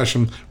important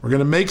discussion. We're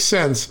going to make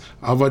sense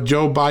of what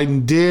Joe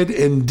Biden did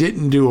and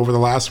didn't do over the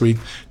last week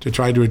to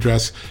try to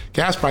address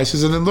gas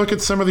prices, and then look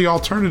at some of the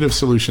alternative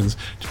solutions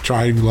to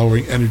try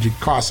lowering energy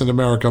costs in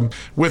America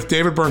with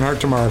David Bernhardt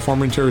tomorrow,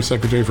 former Interior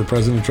Secretary for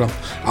President Trump.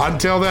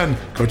 Until then,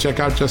 go check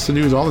out Just the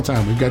News all the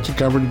time. We've got you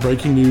covered in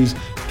breaking news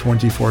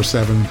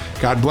 24/7.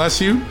 God bless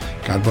you.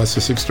 God bless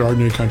this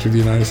extraordinary country, the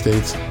United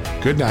States.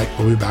 Good night.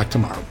 We'll be back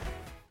tomorrow.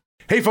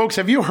 Hey folks,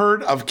 have you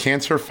heard of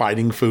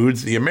cancer-fighting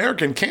foods? The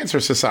American Cancer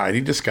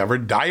Society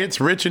discovered diets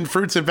rich in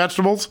fruits and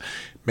vegetables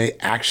may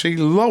actually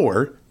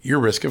lower your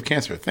risk of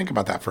cancer. Think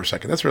about that for a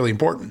second. That's really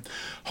important.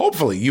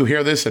 Hopefully you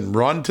hear this and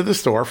run to the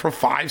store for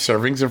 5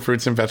 servings of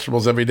fruits and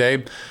vegetables every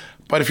day.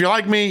 But if you're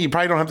like me, you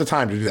probably don't have the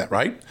time to do that,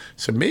 right?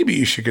 So maybe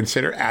you should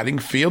consider adding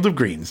Field of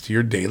Greens to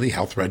your daily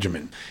health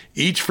regimen.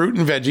 Each fruit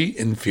and veggie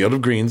in Field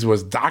of Greens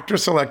was doctor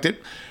selected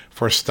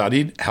for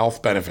studied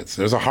health benefits.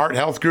 There's a heart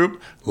health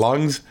group,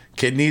 lungs,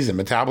 kidneys, and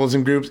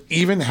metabolism groups,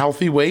 even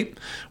healthy weight.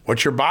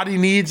 What your body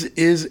needs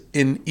is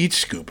in each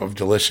scoop of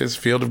delicious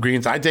Field of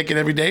Greens. I take it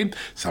every day.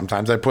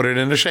 Sometimes I put it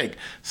in a shake.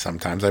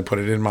 Sometimes I put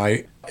it in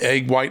my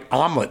egg white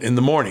omelet in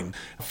the morning.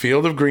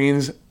 Field of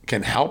Greens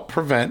can help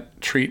prevent,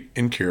 treat,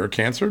 and cure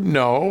cancer?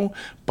 No,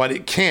 but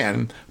it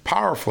can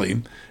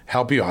powerfully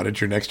help you out at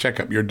your next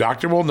checkup. Your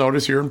doctor will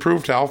notice your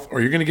improved health,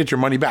 or you're going to get your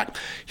money back.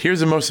 Here's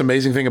the most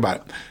amazing thing about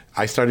it.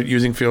 I started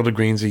using Field of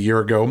Greens a year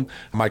ago.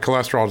 My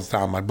cholesterol is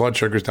down, my blood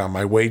sugar's down,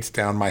 my weight's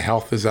down, my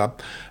health is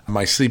up,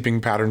 my sleeping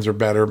patterns are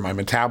better, my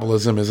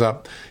metabolism is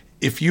up.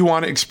 If you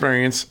want to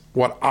experience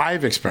what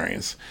I've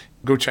experienced,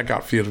 go check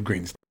out Field of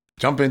Greens.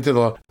 Jump into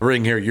the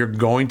ring here. You're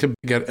going to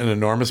get an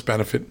enormous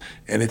benefit.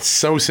 And it's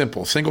so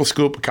simple. Single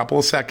scoop, a couple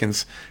of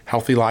seconds,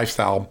 healthy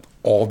lifestyle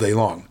all day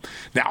long.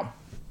 Now,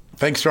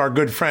 thanks to our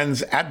good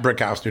friends at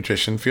Brickhouse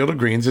Nutrition, Field of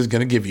Greens is going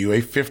to give you a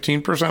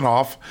 15%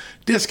 off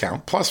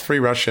discount plus free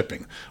rush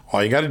shipping.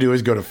 All you got to do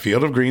is go to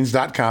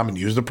fieldofgreens.com and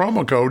use the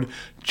promo code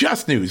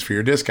JUSTNEWS for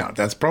your discount.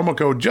 That's promo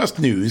code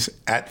JUSTNEWS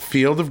at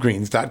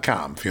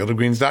fieldofgreens.com.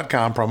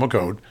 Fieldofgreens.com, promo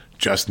code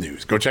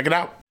JUSTNEWS. Go check it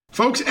out.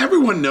 Folks,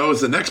 everyone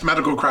knows the next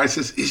medical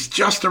crisis is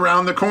just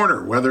around the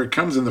corner, whether it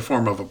comes in the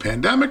form of a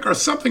pandemic or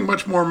something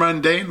much more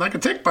mundane like a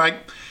tick bite.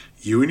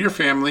 You and your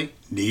family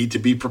need to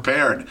be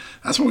prepared.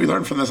 That's what we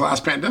learned from this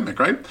last pandemic,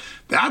 right?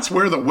 That's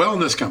where the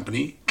Wellness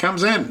Company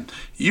comes in.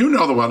 You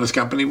know the Wellness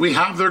Company. We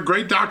have their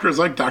great doctors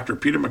like Dr.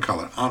 Peter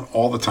McCullough on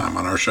all the time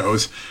on our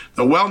shows.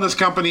 The Wellness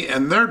Company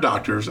and their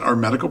doctors are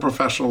medical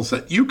professionals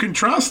that you can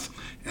trust,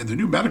 and the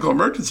new medical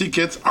emergency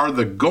kits are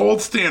the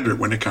gold standard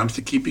when it comes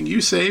to keeping you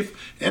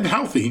safe and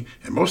healthy,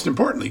 and most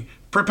importantly,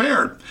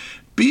 prepared.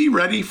 Be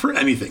ready for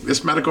anything.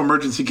 This medical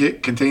emergency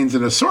kit contains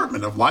an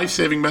assortment of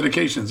life-saving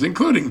medications,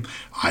 including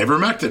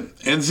ivermectin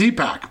and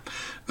Z-Pak.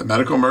 The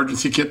medical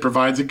emergency kit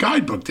provides a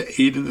guidebook to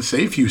aid in the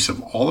safe use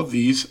of all of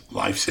these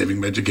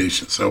life-saving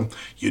medications, so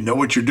you know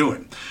what you're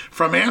doing.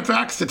 From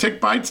anthrax to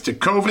tick bites to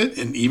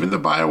COVID and even the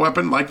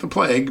bioweapon like the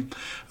plague,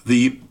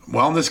 the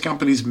Wellness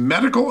Company's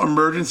medical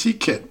emergency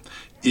kit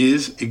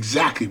is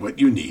exactly what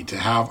you need to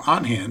have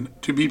on hand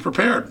to be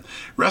prepared.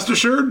 Rest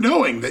assured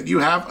knowing that you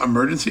have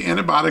emergency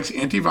antibiotics,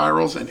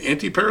 antivirals, and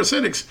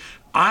antiparasitics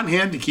on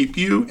hand to keep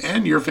you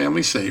and your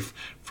family safe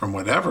from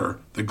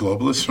whatever the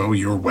globalists throw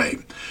your way.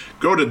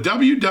 Go to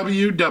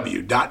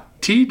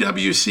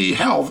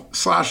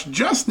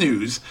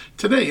www.twchealth/justnews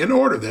today and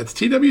order. That's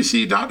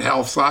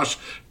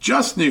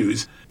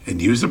twc.health/justnews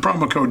and use the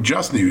promo code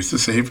JUSTNEWS to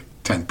save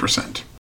 10%.